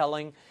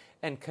 compelling,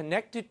 and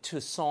connected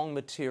to song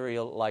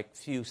material like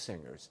few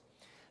singers.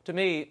 To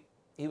me,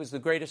 he was the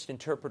greatest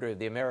interpreter of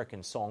the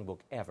American songbook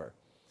ever.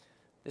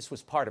 This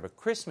was part of a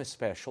Christmas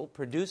special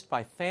produced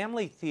by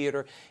Family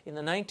Theater in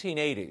the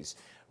 1980s.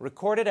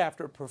 Recorded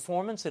after a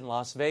performance in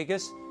Las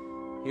Vegas,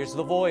 here's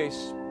the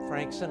voice,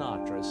 Frank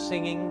Sinatra,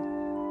 singing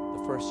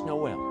The First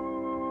Noel.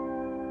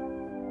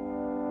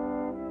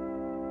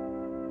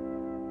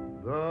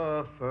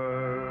 The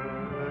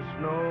first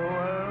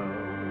Noel,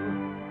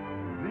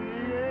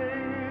 the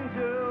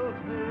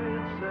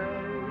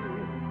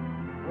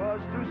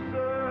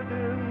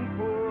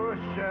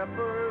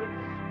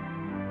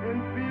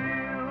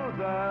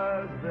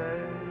as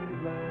they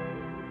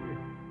lay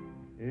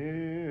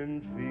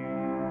in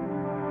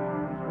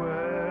fields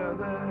where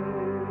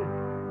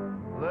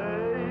they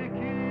lay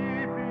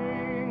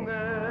keeping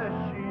their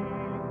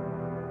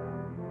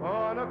sheep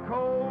on a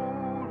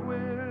cold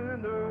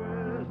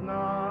winter's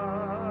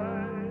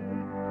night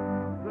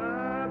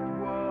that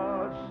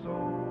was so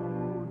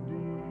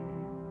deep.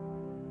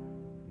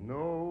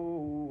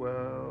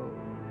 Noel,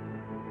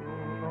 Noel,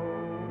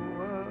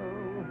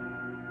 Noel,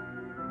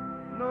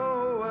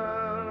 Noel,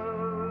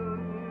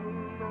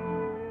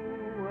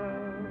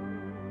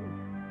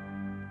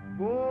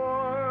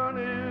 born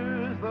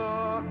is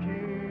the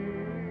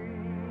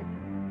King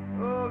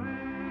of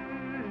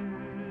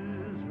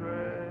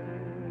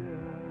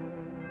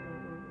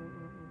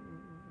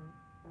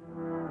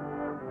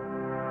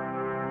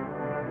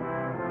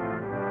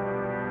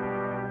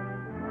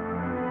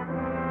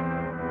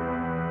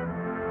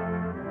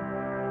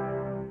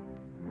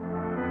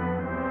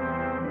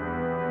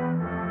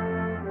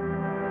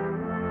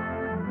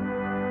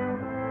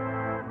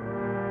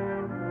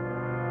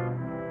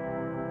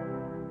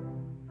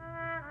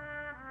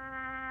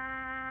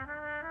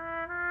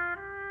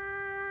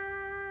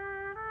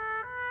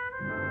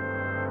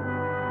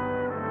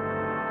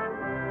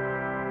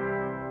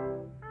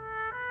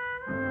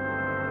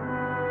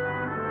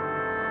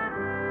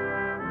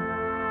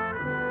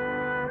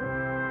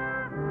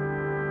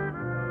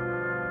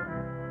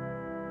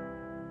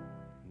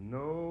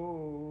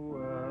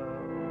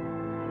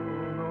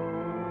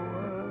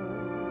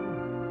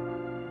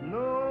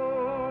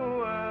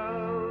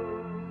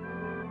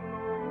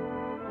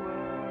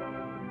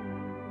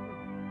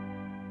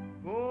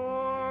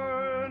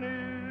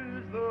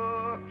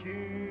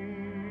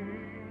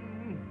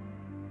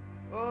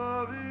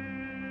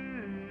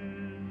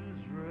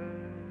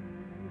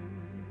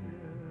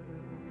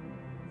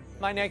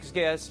My next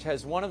guest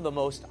has one of the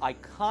most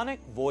iconic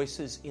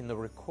voices in the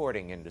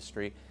recording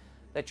industry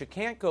that you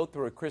can't go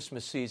through a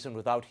Christmas season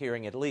without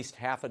hearing at least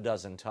half a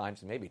dozen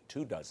times, maybe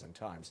 24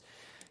 times.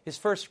 His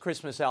first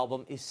Christmas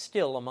album is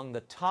still among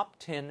the top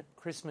 10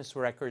 Christmas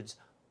records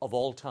of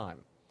all time,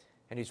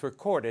 and he's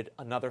recorded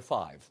another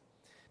 5.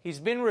 He's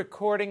been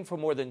recording for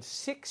more than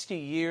 60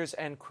 years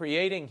and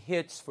creating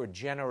hits for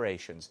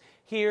generations.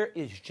 Here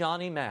is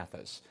Johnny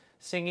Mathis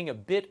singing a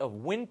bit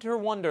of Winter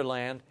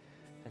Wonderland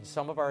and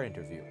some of our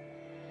interview.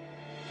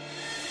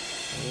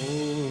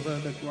 Over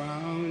the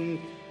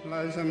ground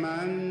lies a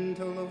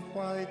mantle of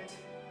white.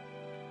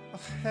 A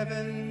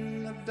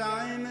heaven of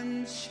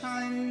diamonds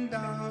shine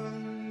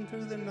down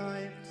through the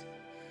night.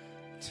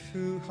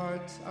 Two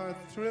hearts are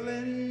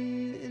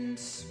thrilling in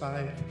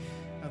spite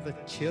of the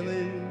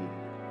chilling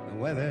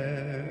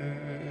weather.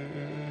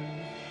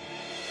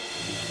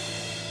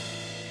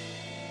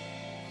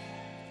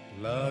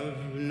 Love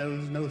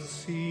knows no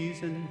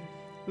season,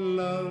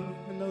 love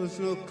knows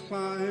no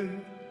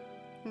clime.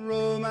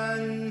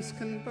 Romance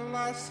can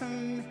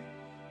blossom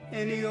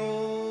any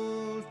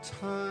old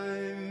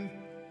time.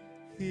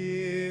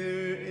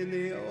 Here in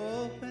the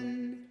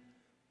open,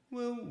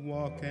 we're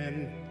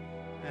walking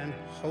and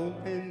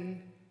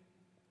hoping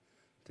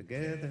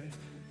together,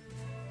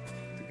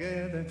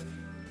 together,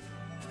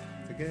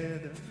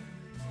 together,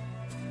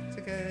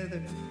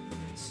 together.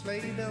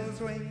 Sleigh bells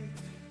ring,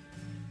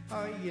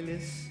 are you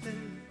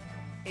listening?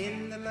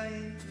 In the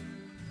lane,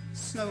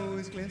 snow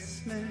is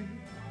glistening.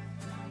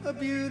 A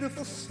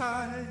beautiful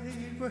sight,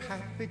 we're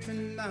happy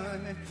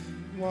tonight,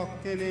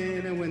 walking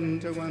in a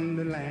winter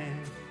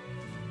wonderland.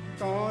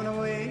 Gone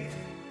away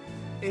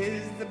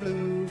is the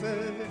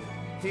bluebird,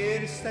 here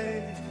to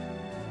stay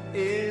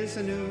is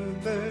a new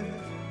bird.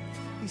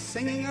 He's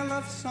singing a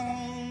love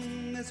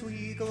song as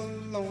we go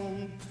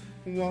along,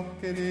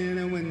 walking in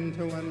a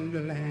winter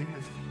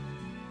wonderland.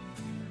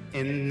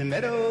 In the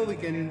meadow we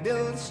can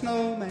build a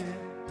snowman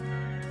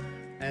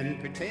and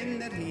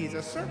pretend that he's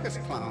a circus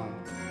clown.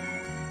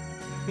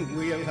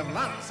 We'll have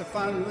lots of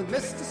fun with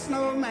Mr.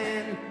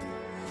 Snowman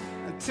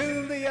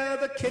until the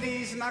other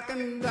kitties knock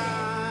him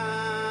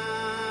down.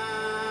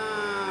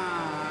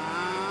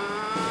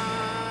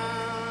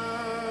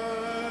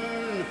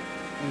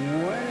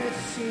 When it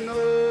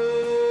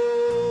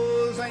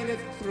snows, ain't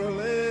it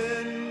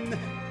thrilling?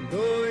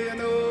 Though your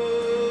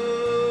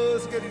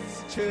nose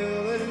gets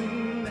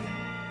chillin',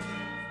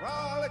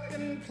 frolic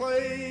and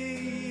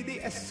play the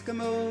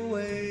Eskimo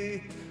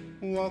way,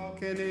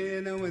 walking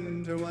in a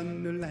winter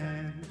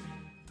wonderland,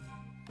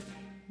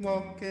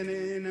 walking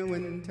in a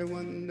winter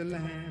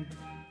wonderland,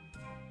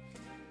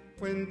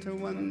 winter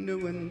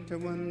wonderland,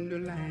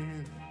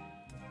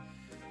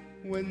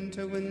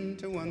 winter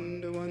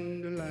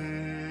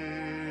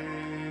wonderland.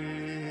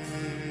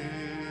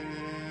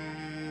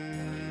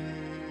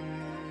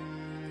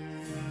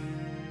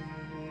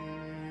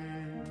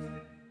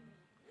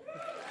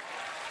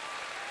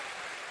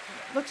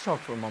 Let's talk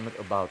for a moment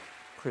about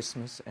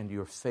Christmas and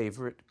your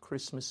favorite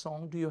Christmas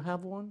song. Do you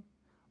have one?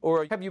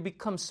 Or have you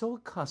become so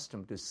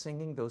accustomed to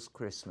singing those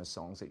Christmas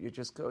songs that you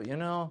just go, you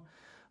know,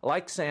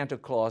 like Santa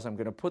Claus, I'm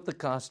going to put the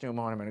costume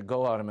on, I'm going to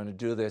go out, I'm going to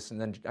do this,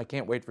 and then I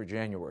can't wait for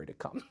January to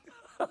come.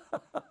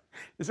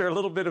 Is there a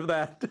little bit of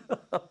that?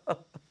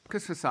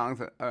 Christmas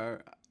songs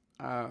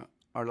are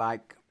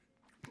like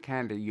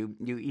candy. You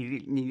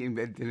eat it,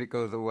 and it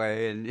goes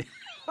away, and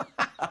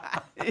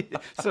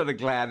sort of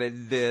glad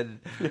it did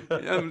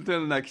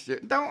until next year.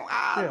 Don't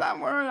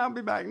worry, I'll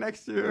be back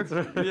next year.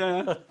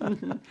 Yeah,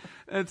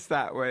 it's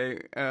that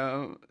way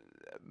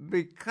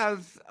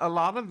because a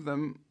lot of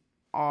them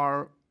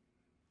are,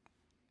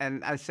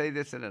 and I say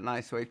this in a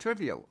nice way,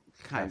 trivial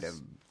kind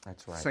of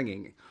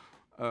singing,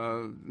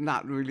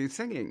 not really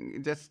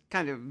singing, just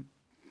kind of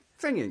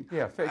singing.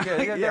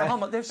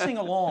 They're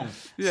sing-along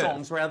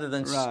songs rather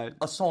than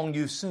a song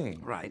you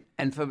sing. Right.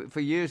 And for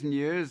years and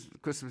years,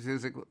 Christmas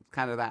music was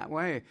kind of that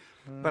way.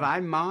 But I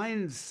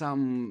mind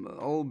some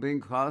old Bing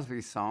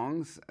Crosby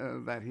songs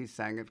that he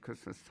sang at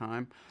Christmas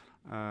time.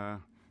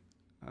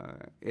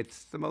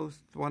 It's the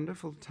most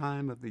wonderful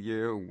time of the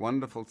year. A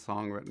wonderful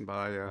song written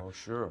by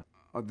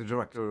the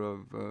director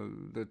of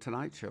The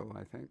Tonight Show,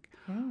 I think.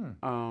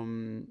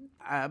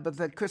 But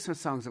the Christmas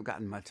songs have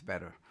gotten much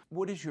better.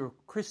 What is your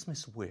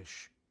Christmas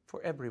wish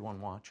for everyone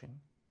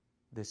watching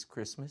this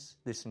Christmas,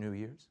 this New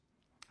Year's?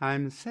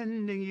 I'm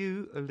sending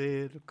you a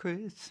little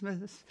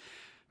Christmas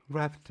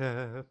wrapped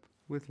up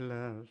with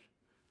love,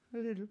 a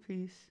little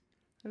peace,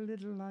 a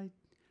little light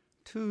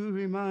to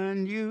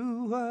remind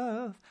you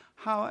of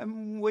how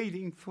I'm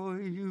waiting for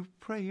you,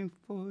 praying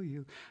for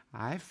you.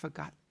 I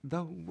forgot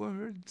the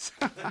words.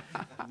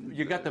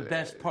 You got the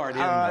best part in,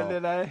 though.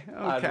 Did I?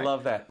 Okay. I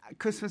love that.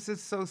 Christmas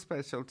is so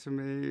special to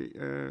me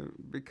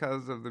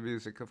because of the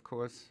music, of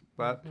course,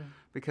 but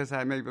because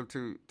I'm able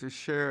to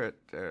share it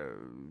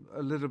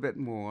a little bit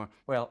more.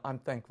 Well, I'm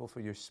thankful for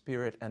your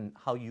spirit and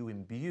how you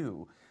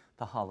imbue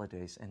the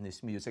holidays and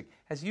this music.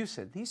 As you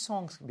said, these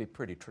songs can be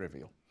pretty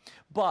trivial,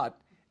 but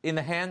in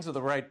the hands of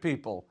the right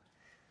people,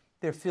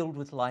 they're filled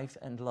with life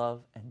and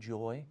love and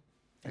joy,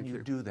 and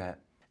you do that.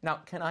 Now,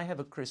 can I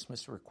have a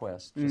Christmas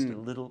request? Just a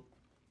little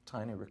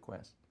tiny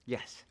request.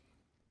 Yes.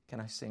 Can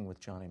I sing with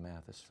Johnny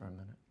Mathis for a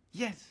minute?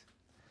 Yes.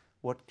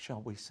 What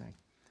shall we sing?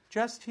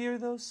 Just hear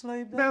those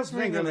sleigh bells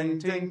ringling,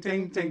 ting,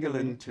 ting,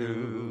 tingling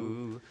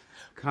too.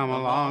 Come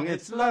along,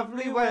 it's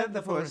lovely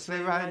weather for a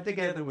sleigh ride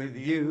together with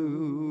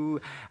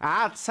you.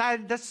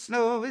 Outside the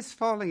snow is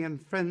falling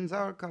and friends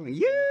are calling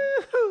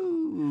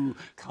you.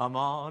 Come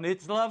on,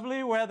 it's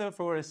lovely weather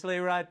for a sleigh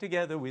ride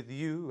together with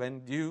you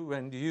and you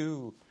and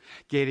you.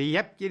 Giddy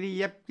up,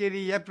 giddy up,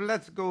 giddy up,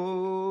 let's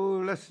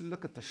go, let's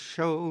look at the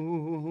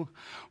show.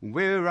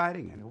 We're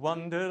riding in a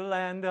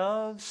wonderland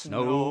of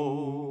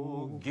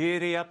snow.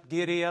 Giddy up,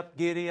 giddy up,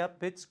 giddy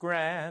up, it's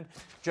grand,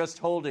 just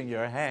holding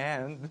your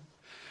hand.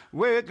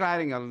 We're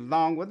gliding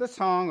along with the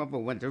song of a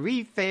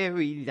wintry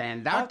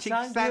fairyland. Our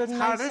cheeks, that's the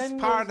hardest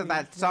part of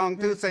that song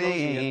to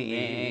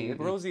sing.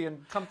 Rosy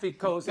and comfy,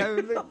 cozy.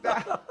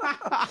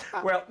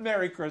 Well,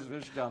 Merry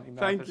Christmas, Johnny Mathis.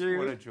 Thank you.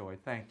 What a joy.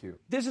 Thank you.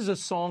 This is a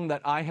song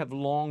that I have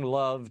long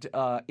loved.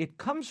 It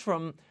comes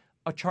from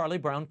A Charlie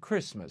Brown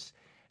Christmas,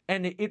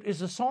 and it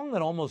is a song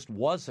that almost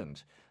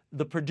wasn't.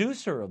 The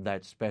producer of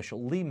that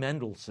special, Lee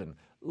Mendelson,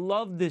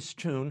 loved this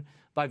tune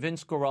by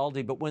Vince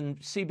Guaraldi, but when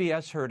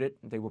CBS heard it,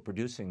 they were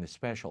producing the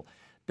special,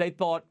 they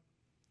thought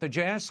the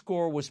jazz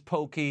score was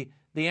pokey,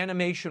 the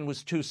animation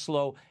was too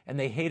slow, and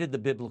they hated the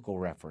biblical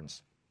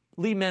reference.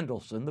 Lee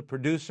Mendelson, the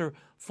producer,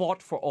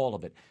 fought for all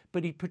of it,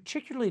 but he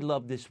particularly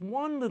loved this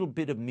one little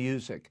bit of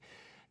music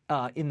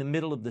in the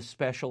middle of the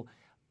special.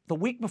 The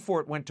week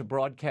before it went to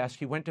broadcast,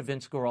 he went to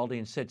Vince Guaraldi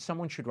and said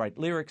someone should write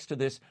lyrics to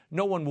this.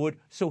 No one would,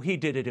 so he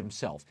did it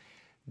himself.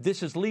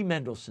 This is Lee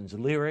Mendelson's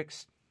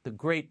lyrics, the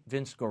great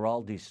Vince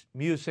Guaraldi's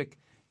music,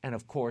 and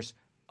of course,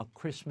 a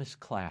Christmas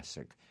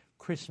classic.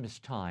 Christmas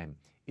Time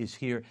is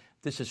here.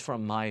 This is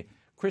from my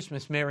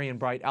Christmas Merry and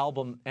Bright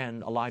album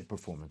and a live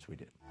performance we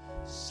did.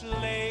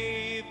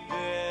 Sleigh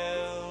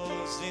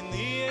bells in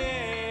the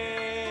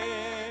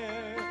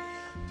air,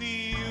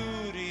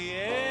 beauty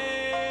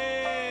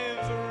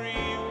everywhere,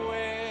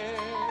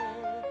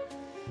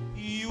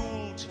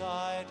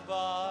 Yuletide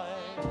by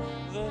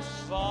the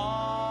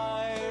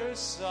fireside,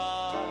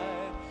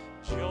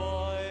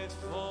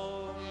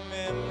 joyful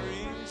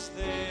memories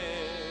there.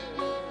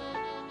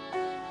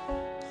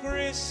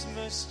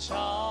 Christmas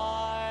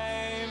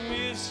time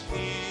is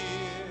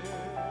here,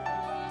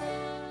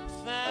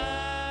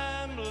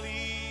 families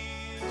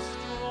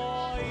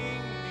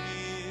drawing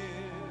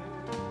near.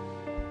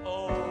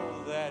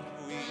 Oh, that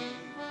we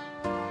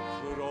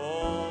could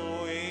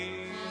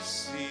always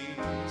see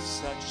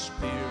such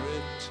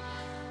spirit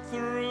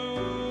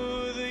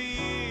through the year.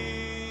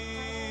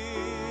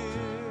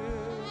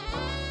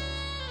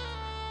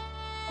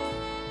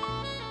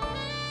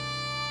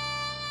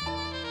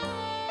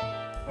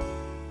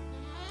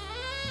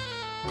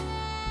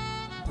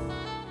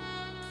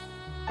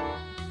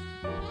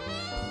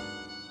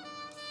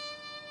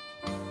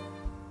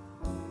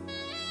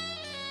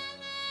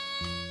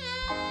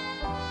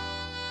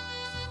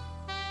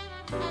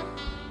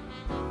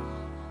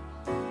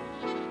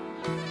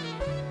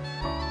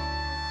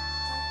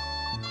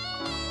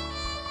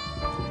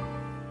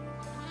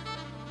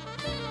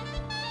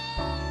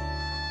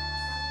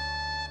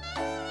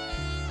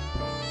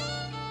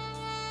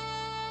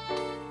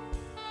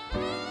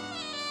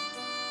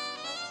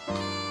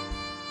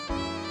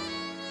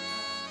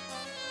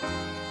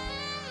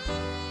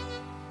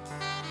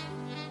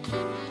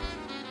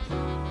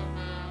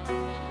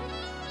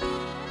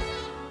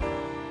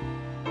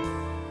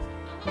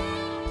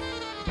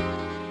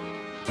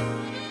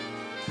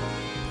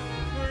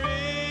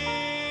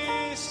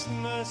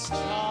 Christmas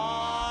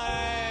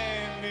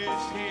time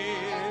is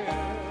here,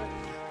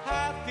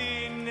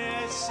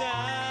 happiness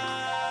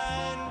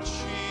and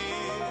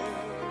cheer,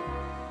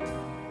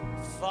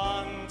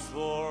 fun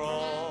for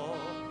all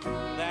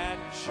that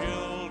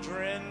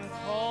children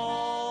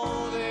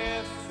call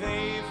their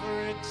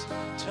favorite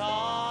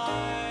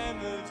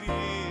time of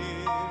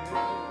year.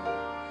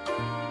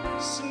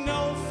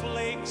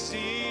 Snowflakes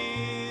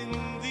in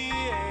the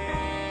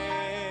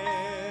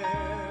air,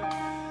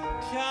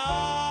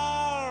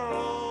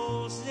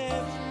 carols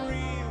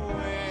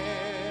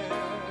everywhere,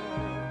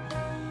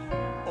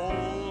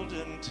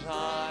 olden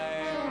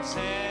times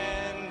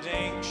and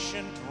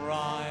ancient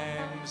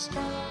rhymes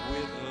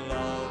with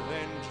love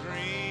and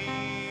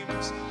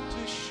dreams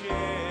to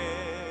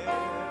share.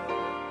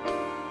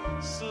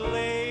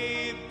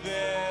 Sleigh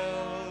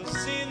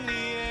bells in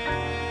the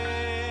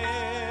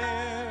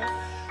air,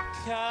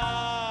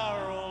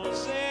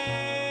 carols everywhere,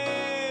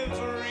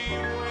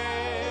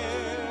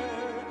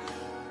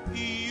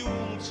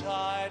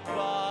 Yuletide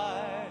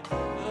by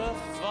the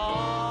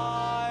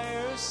fireside,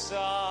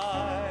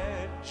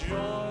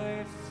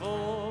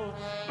 joyful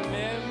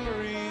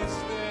memories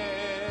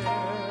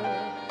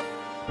there.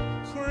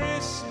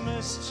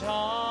 Christmas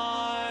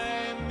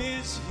time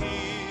is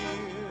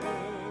here,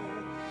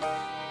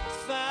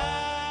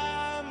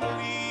 families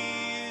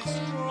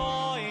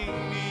drawing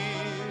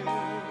near.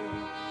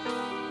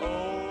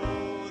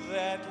 Oh,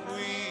 that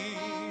we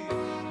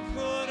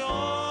could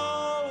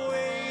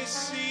always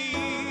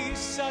see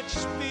such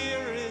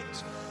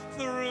spirit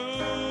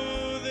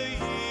through the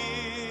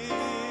year.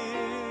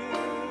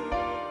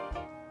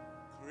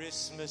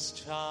 Christmas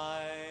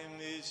time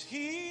is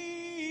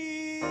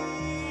here.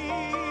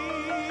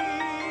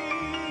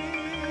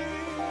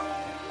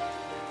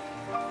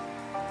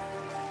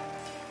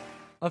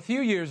 A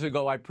few years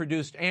ago, I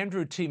produced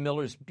Andrew T.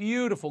 Miller's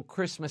beautiful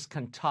Christmas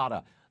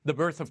cantata, The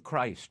Birth of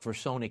Christ, for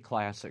Sony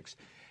Classics.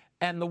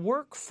 And the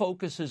work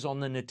focuses on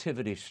the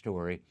nativity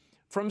story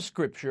from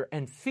Scripture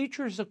and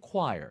features a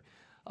choir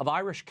of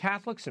Irish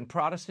Catholics and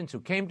Protestants who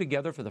came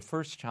together for the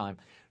first time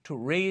to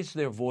raise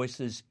their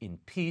voices in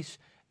peace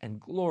and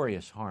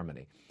glorious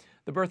harmony.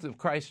 The Birth of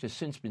Christ has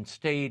since been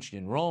staged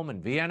in Rome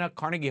and Vienna,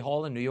 Carnegie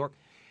Hall in New York.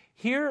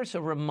 Here's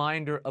a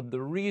reminder of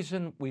the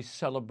reason we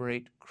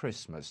celebrate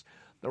Christmas,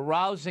 the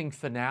rousing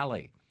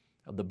finale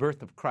of The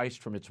Birth of Christ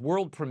from its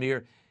world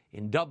premiere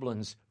in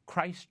Dublin's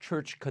Christ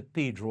Church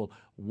Cathedral,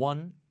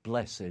 One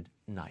Blessed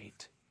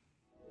Night.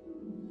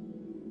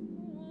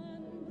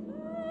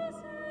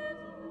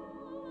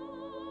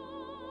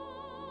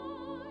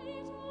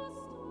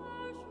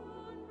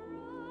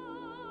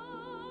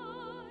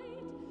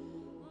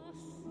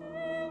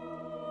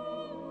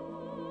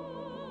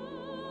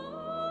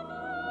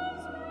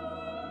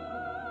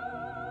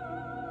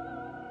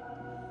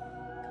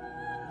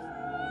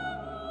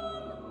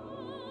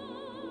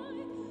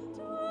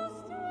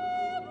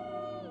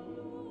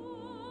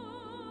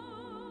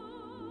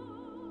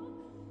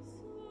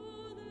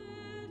 So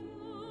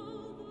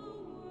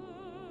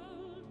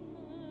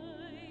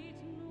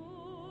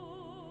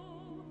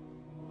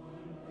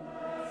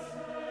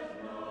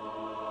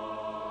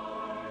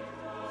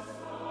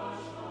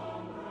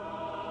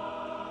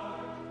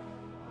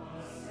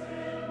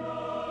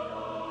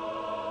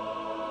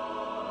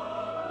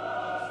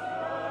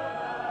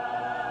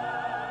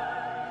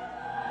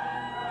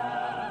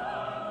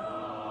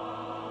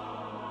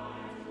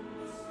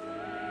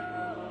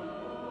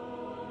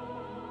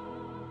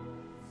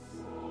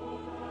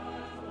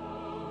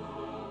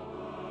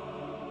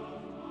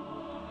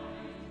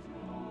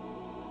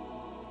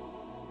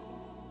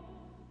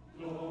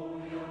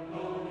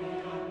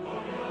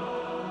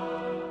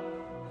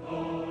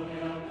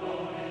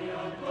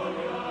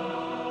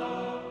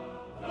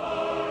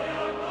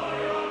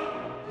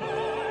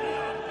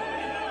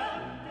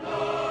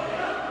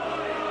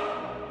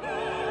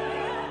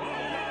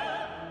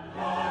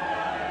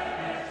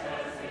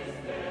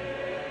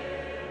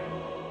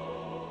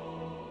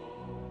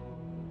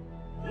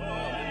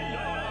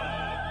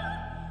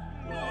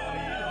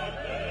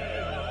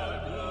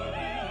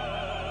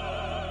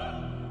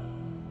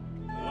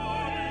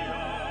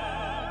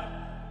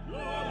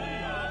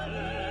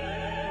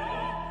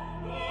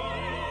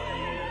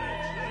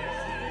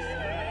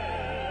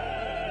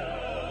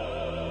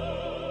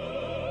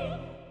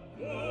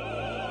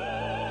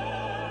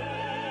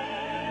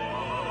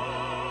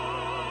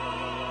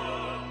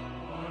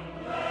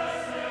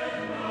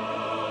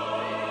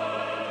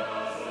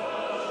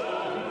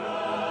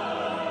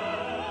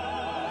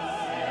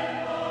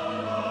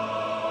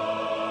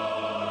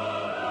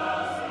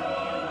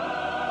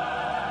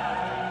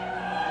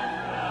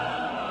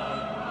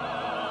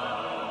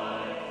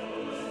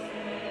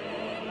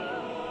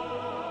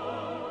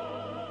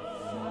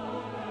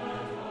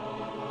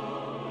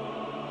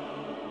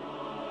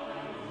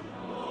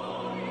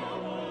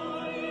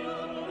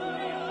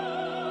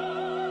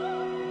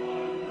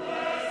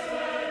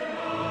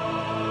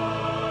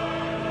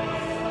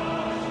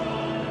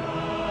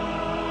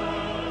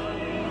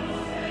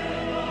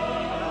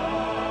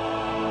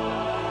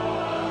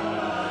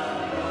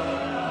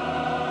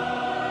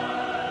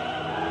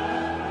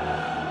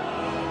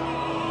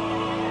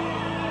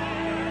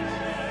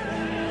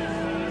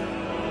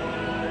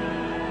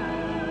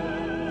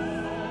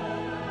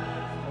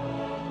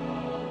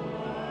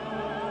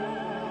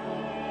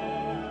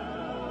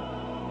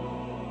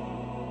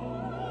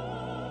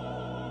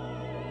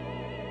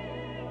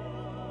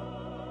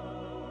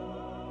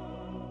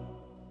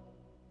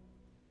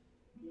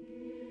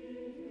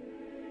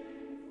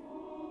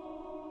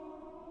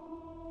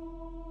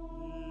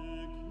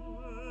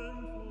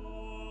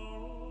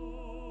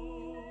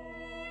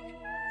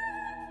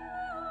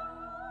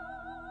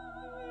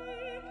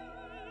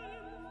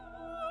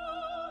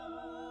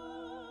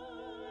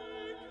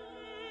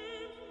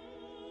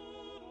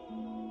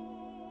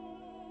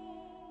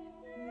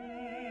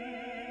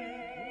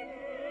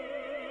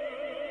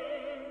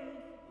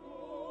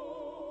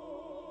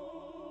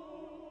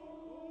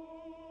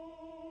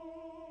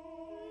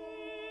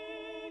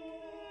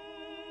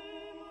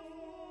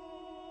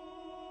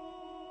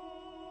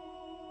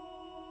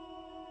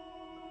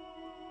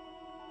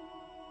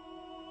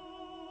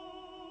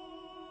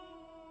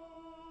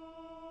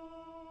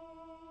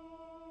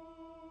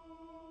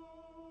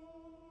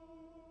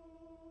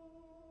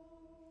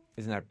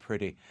Isn't that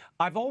pretty?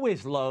 I've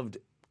always loved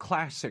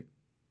classic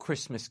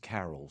Christmas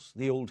carols,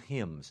 the old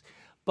hymns.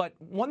 But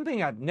one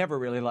thing I've never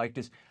really liked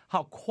is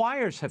how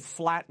choirs have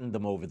flattened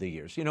them over the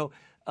years. You know,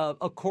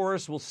 a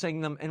chorus will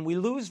sing them, and we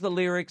lose the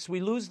lyrics,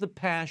 we lose the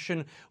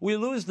passion, we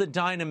lose the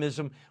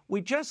dynamism. We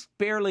just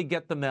barely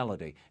get the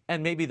melody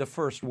and maybe the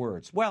first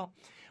words. Well,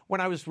 when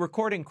I was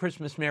recording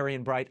Christmas Merry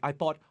and Bright, I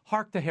thought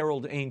Hark the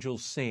Herald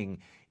Angels Sing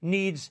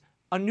needs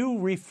a new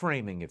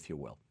reframing, if you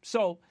will.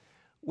 So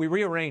we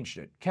rearranged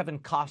it. Kevin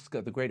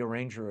Costco, the great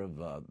arranger of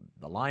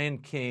The Lion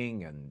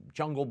King and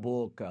Jungle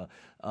Book,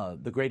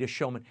 The Greatest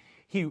Showman,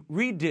 he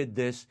redid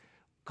this,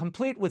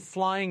 complete with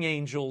flying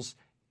angels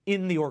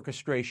in the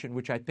orchestration,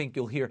 which I think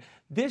you'll hear.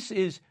 This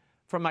is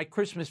from my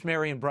Christmas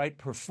Merry and Bright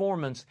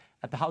performance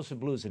at the House of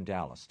Blues in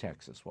Dallas,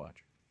 Texas.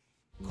 Watch.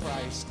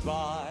 Christ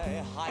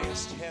by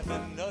highest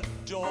heaven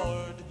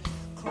adored,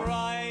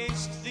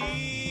 Christ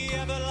the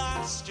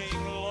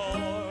everlasting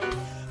Lord,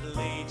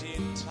 late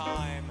in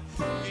time,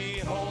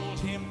 behold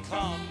him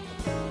come,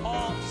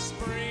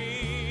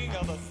 offspring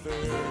of a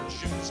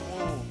virgin's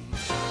womb,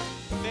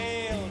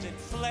 veiled in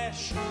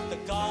flesh, the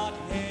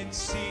Godhead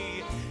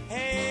see,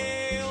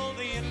 hail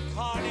the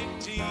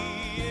incarnate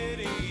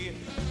deity,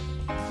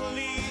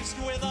 pleased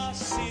with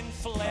us in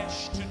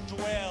flesh to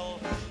dwell,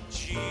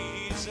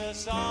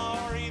 Jesus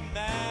our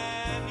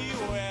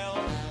Emmanuel.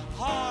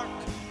 Hark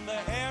the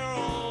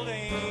herald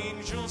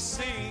angels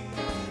sing,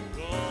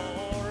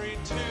 glory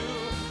to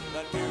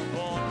the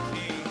newborn King.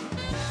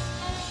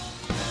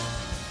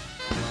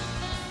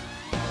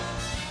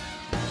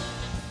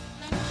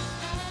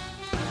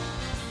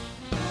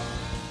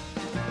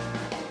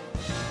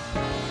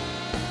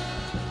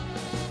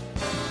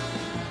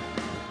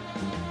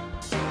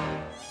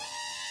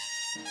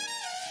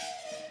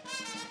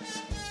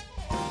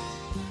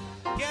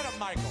 Get him,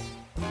 Michael.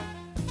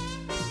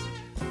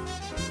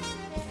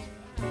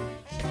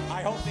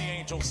 I hope the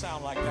angels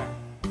sound like that.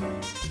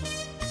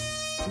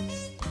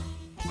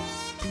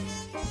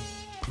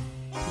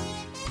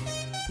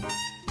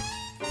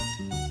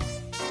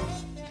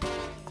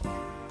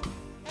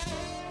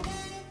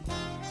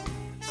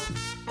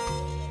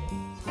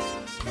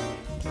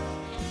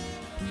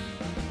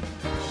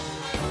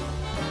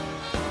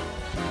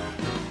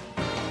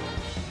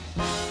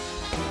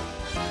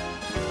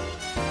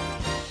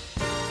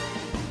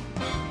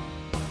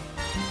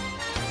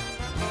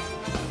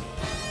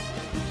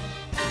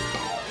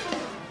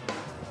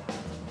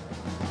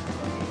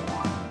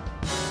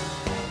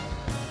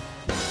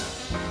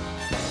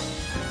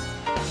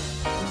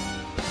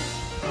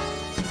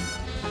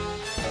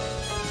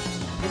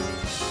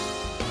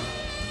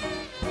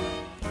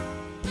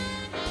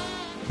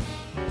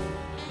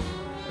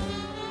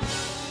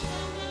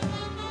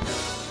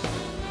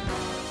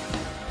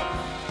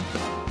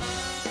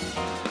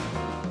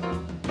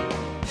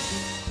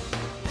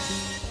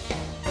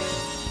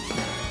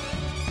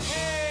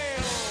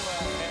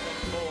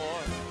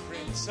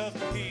 Of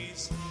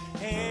peace,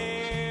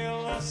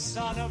 hail the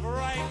Son of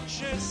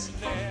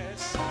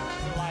Righteousness,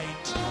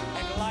 light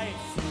and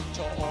life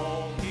to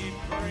all he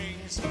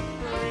brings,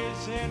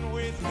 risen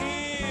with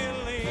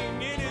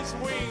healing in his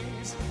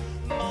wings,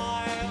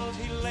 mild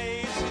he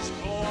lays his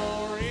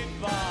glory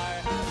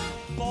by,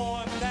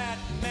 born that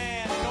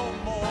man no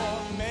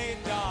more may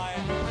die,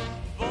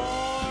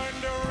 born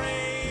to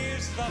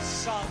raise the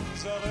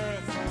sons of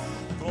earth,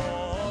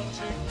 born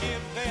to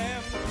give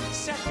them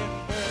second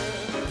birth.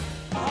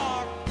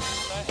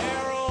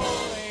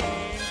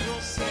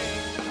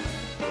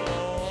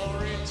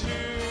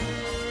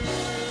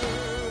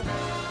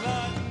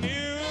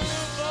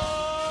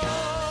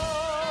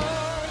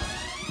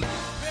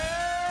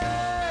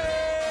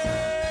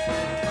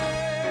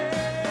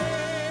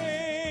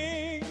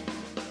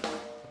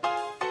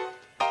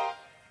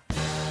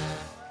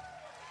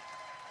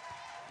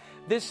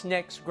 This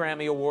next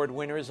Grammy Award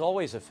winner is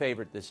always a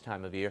favorite this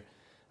time of year.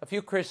 A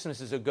few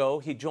Christmases ago,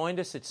 he joined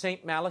us at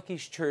St.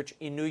 Malachi's Church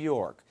in New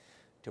York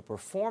to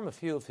perform a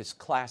few of his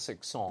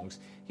classic songs.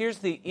 Here's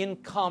the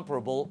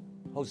incomparable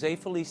Jose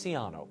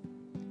Feliciano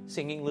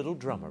singing Little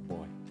Drummer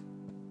Boy.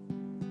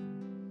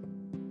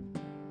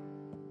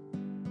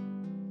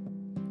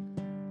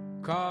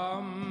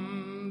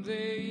 Come,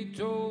 they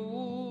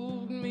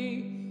told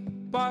me,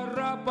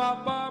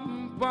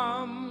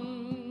 ba-ra-ba-bum-bum.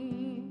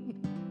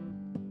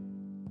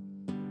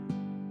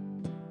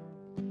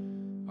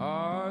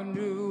 A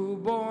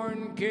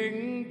newborn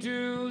king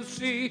to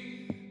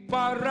see,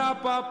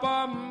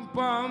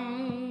 ba-ra-ba-bum-bum.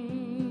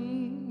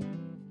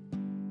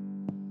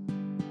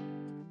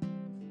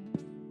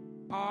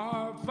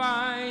 Our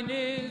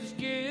finest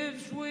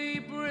gifts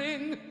we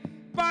bring,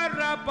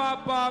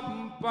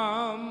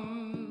 ba-ra-ba-bum-bum.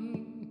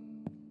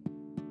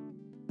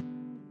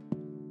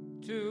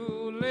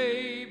 To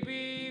lay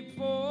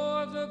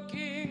before the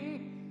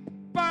king,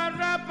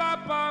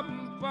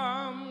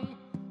 ba-ra-ba-bum-bum,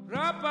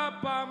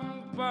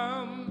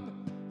 ra-ba-bum-bum,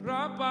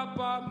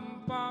 ra-ba-bum-bum.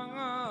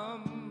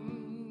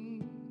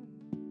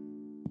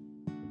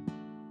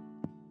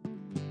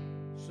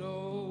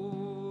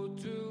 So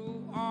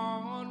to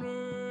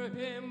honor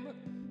him,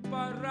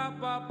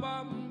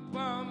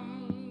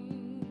 ba-ra-ba-bum-bum,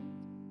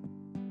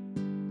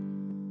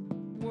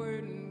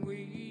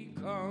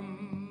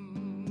 come.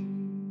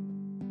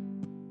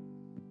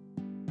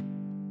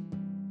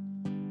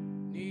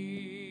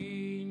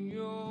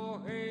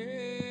 Niño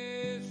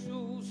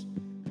Jesús,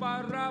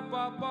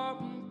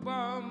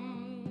 pa-ra-pa-pam-pam.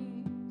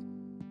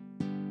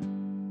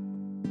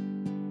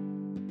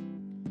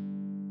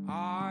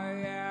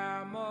 I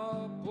am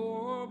a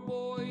poor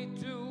boy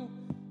too,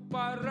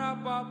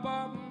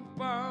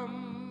 pa-ra-pa-pam-pam.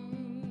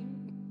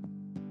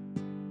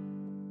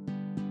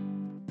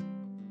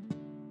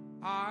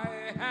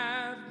 I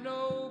have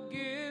no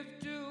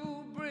gift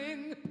to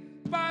bring,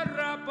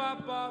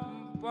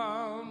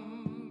 pa-ra-pa-pam-pam,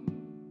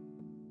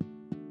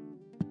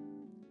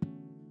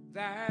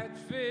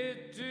 that's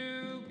fit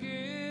to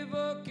give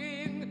a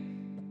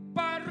king,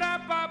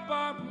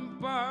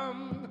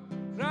 pa-ra-pa-pam-pam,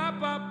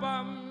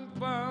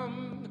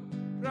 ra-pa-pam-pam,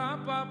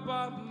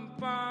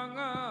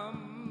 ra-pa-pam-pam.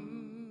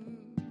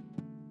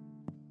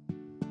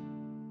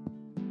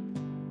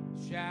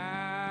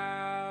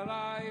 Shall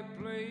I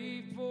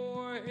play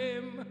for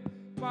him,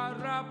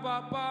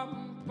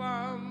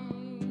 pa-ra-pa-pam-pam,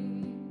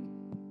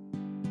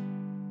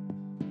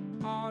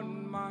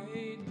 on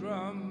my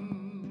drum?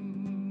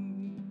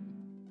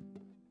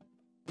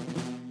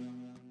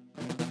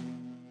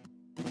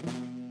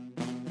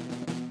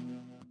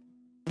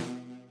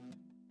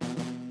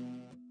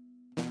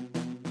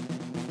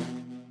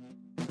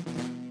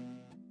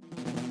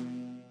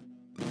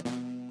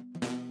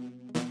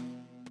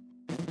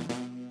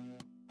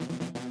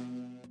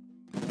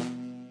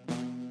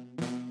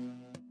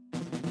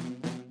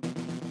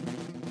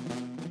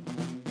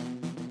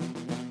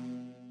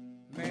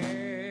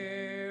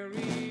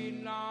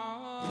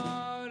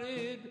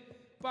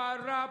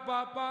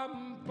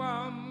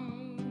 Pa-ra-pa-pam-pam.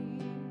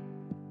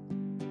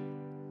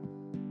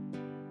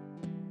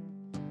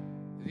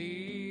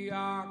 The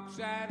ox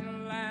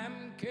and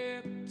lamb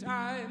kept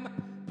time,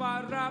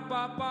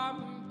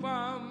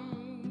 pa-ra-pa-pam-pam.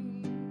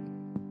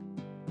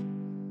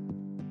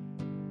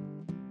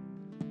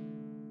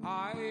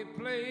 I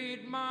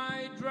played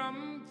my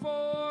drum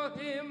for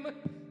him,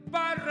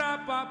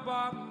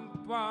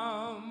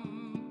 pa-ra-pa-pam-pam.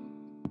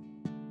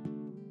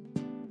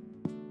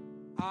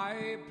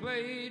 I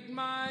played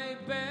my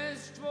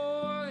best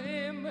for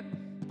him,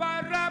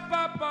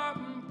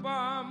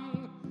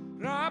 pa-ra-pa-pam-pam,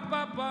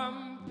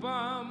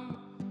 ra-pa-pam-pam,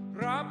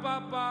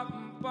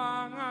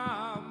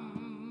 ra-pa-pam-pam.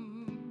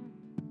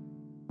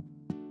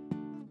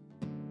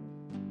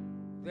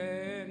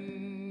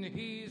 Then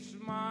he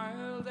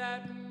smiled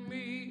at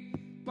me,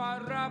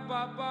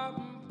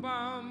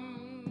 pa-ra-pa-pam-pam,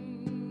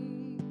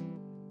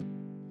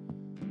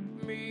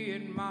 me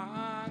and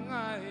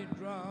my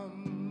drum.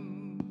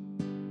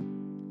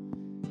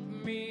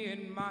 Me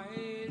and my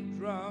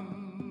drum,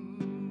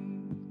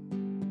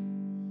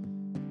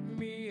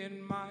 me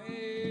and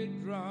my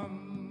drum.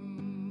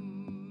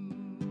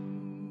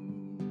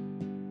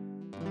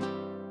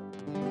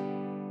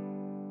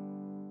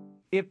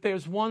 If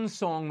there's one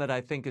song that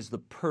I think is the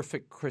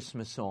perfect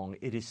Christmas song,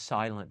 it is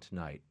Silent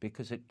Night,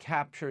 because it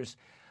captures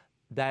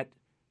that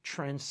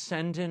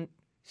transcendent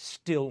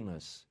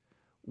stillness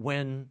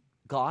when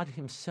God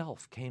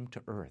himself came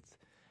to earth.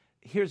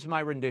 Here's my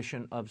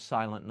rendition of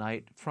Silent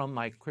Night from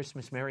my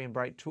Christmas Merry and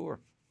Bright tour.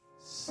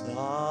 Silent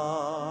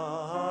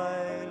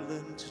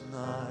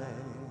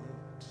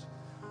night,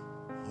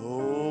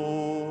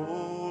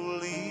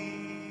 holy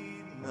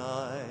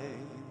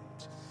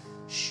night,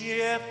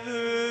 shepherds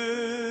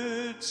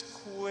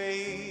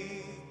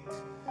quake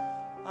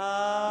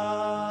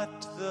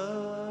at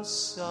the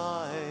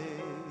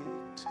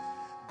sight,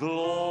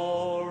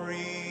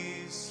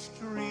 glories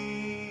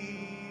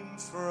stream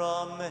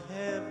from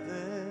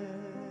heaven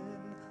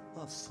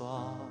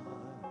afar,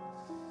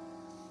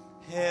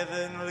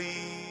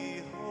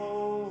 heavenly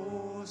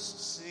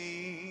hosts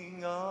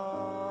sing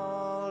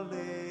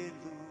Alleluia.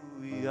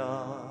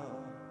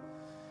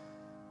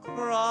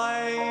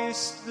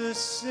 Christ the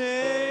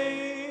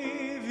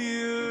Savior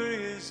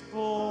is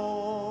born.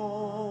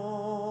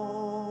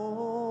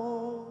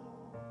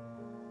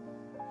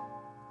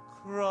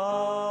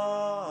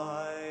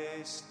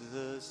 Christ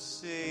the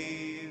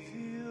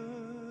Savior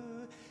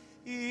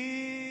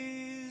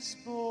is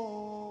born.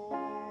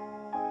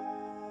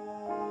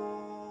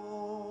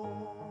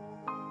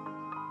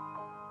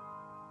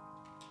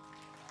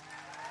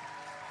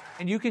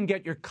 And you can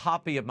get your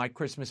copy of my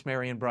Christmas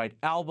Merry and Bright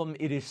album.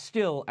 It is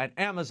still at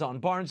Amazon,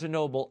 Barnes &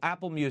 Noble,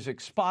 Apple Music,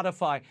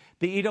 Spotify,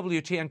 the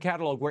EWTN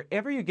catalog,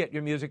 wherever you get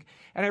your music.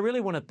 And I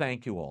really want to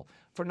thank you all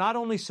for not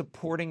only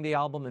supporting the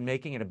album and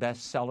making it a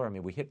bestseller. I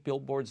mean, we hit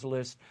Billboard's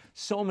list.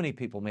 So many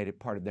people made it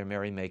part of their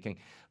merrymaking.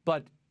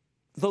 But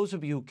those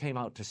of you who came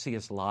out to see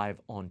us live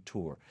on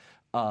tour,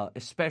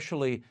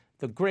 especially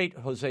the great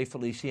Jose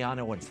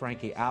Feliciano and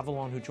Frankie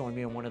Avalon, who joined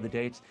me on one of the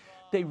dates,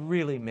 they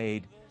really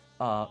made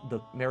the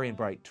Merry and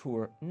Bright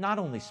tour not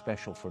only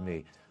special for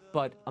me,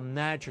 but a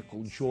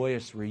magical,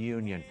 joyous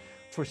reunion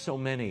for so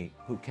many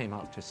who came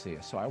out to see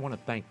us. So I want to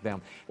thank them.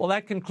 Well,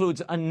 that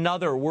concludes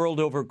another World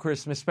Over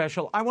Christmas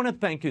special. I want to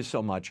thank you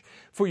so much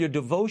for your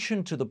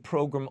devotion to the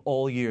program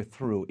all year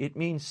through. It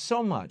means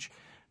so much,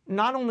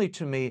 not only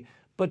to me,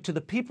 but to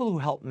the people who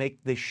help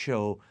make this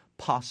show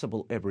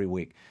possible every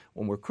week.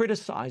 When we're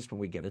criticized, when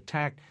we get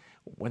attacked,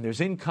 when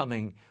there's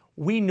incoming,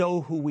 we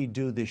know who we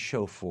do this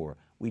show for.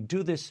 We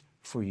do this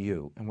for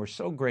you, and we're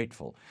so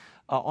grateful.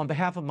 On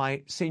behalf of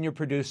my senior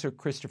producer,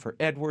 Christopher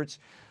Edwards,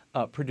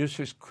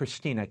 producers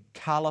Christina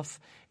Califf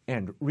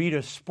and Rita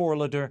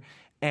Sporlader,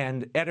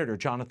 and editor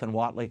Jonathan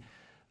Watley,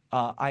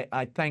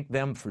 I thank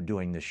them for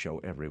doing this show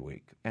every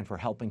week and for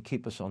helping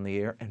keep us on the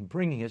air and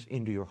bringing us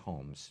into your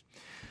homes.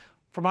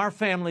 From our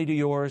family to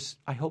yours,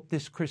 I hope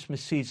this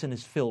Christmas season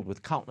is filled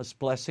with countless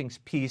blessings,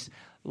 peace,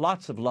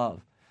 lots of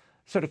love.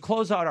 So to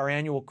close out our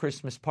annual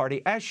Christmas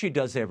party, as she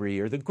does every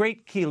year, the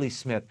great Keely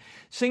Smith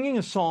singing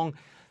a song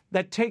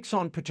that takes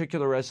on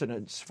particular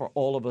resonance for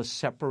all of us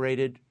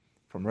separated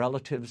from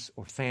relatives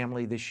or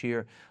family this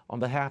year. On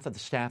behalf of the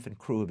staff and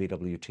crew of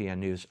EWTN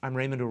News, I'm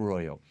Raymond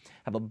Arroyo.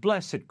 Have a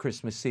blessed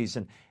Christmas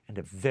season and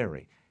a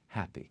very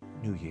happy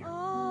New Year.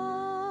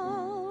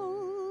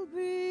 I'll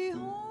be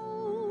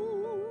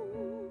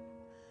home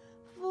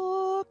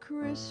for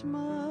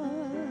Christmas.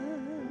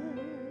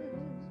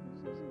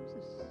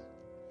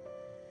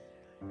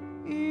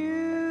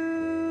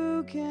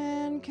 You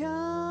can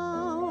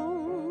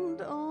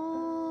count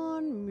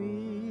on me.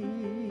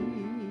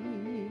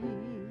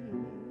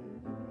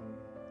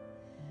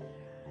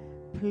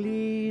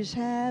 Please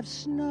have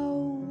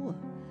snow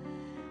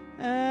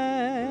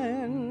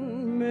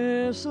and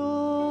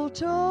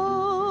mistletoe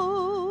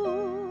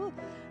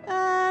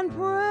and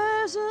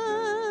presents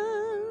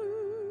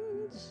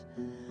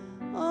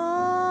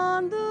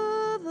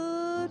under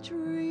the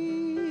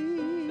tree.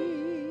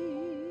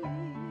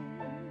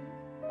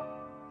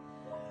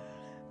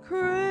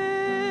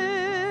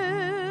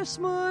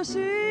 Christmas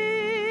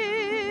Eve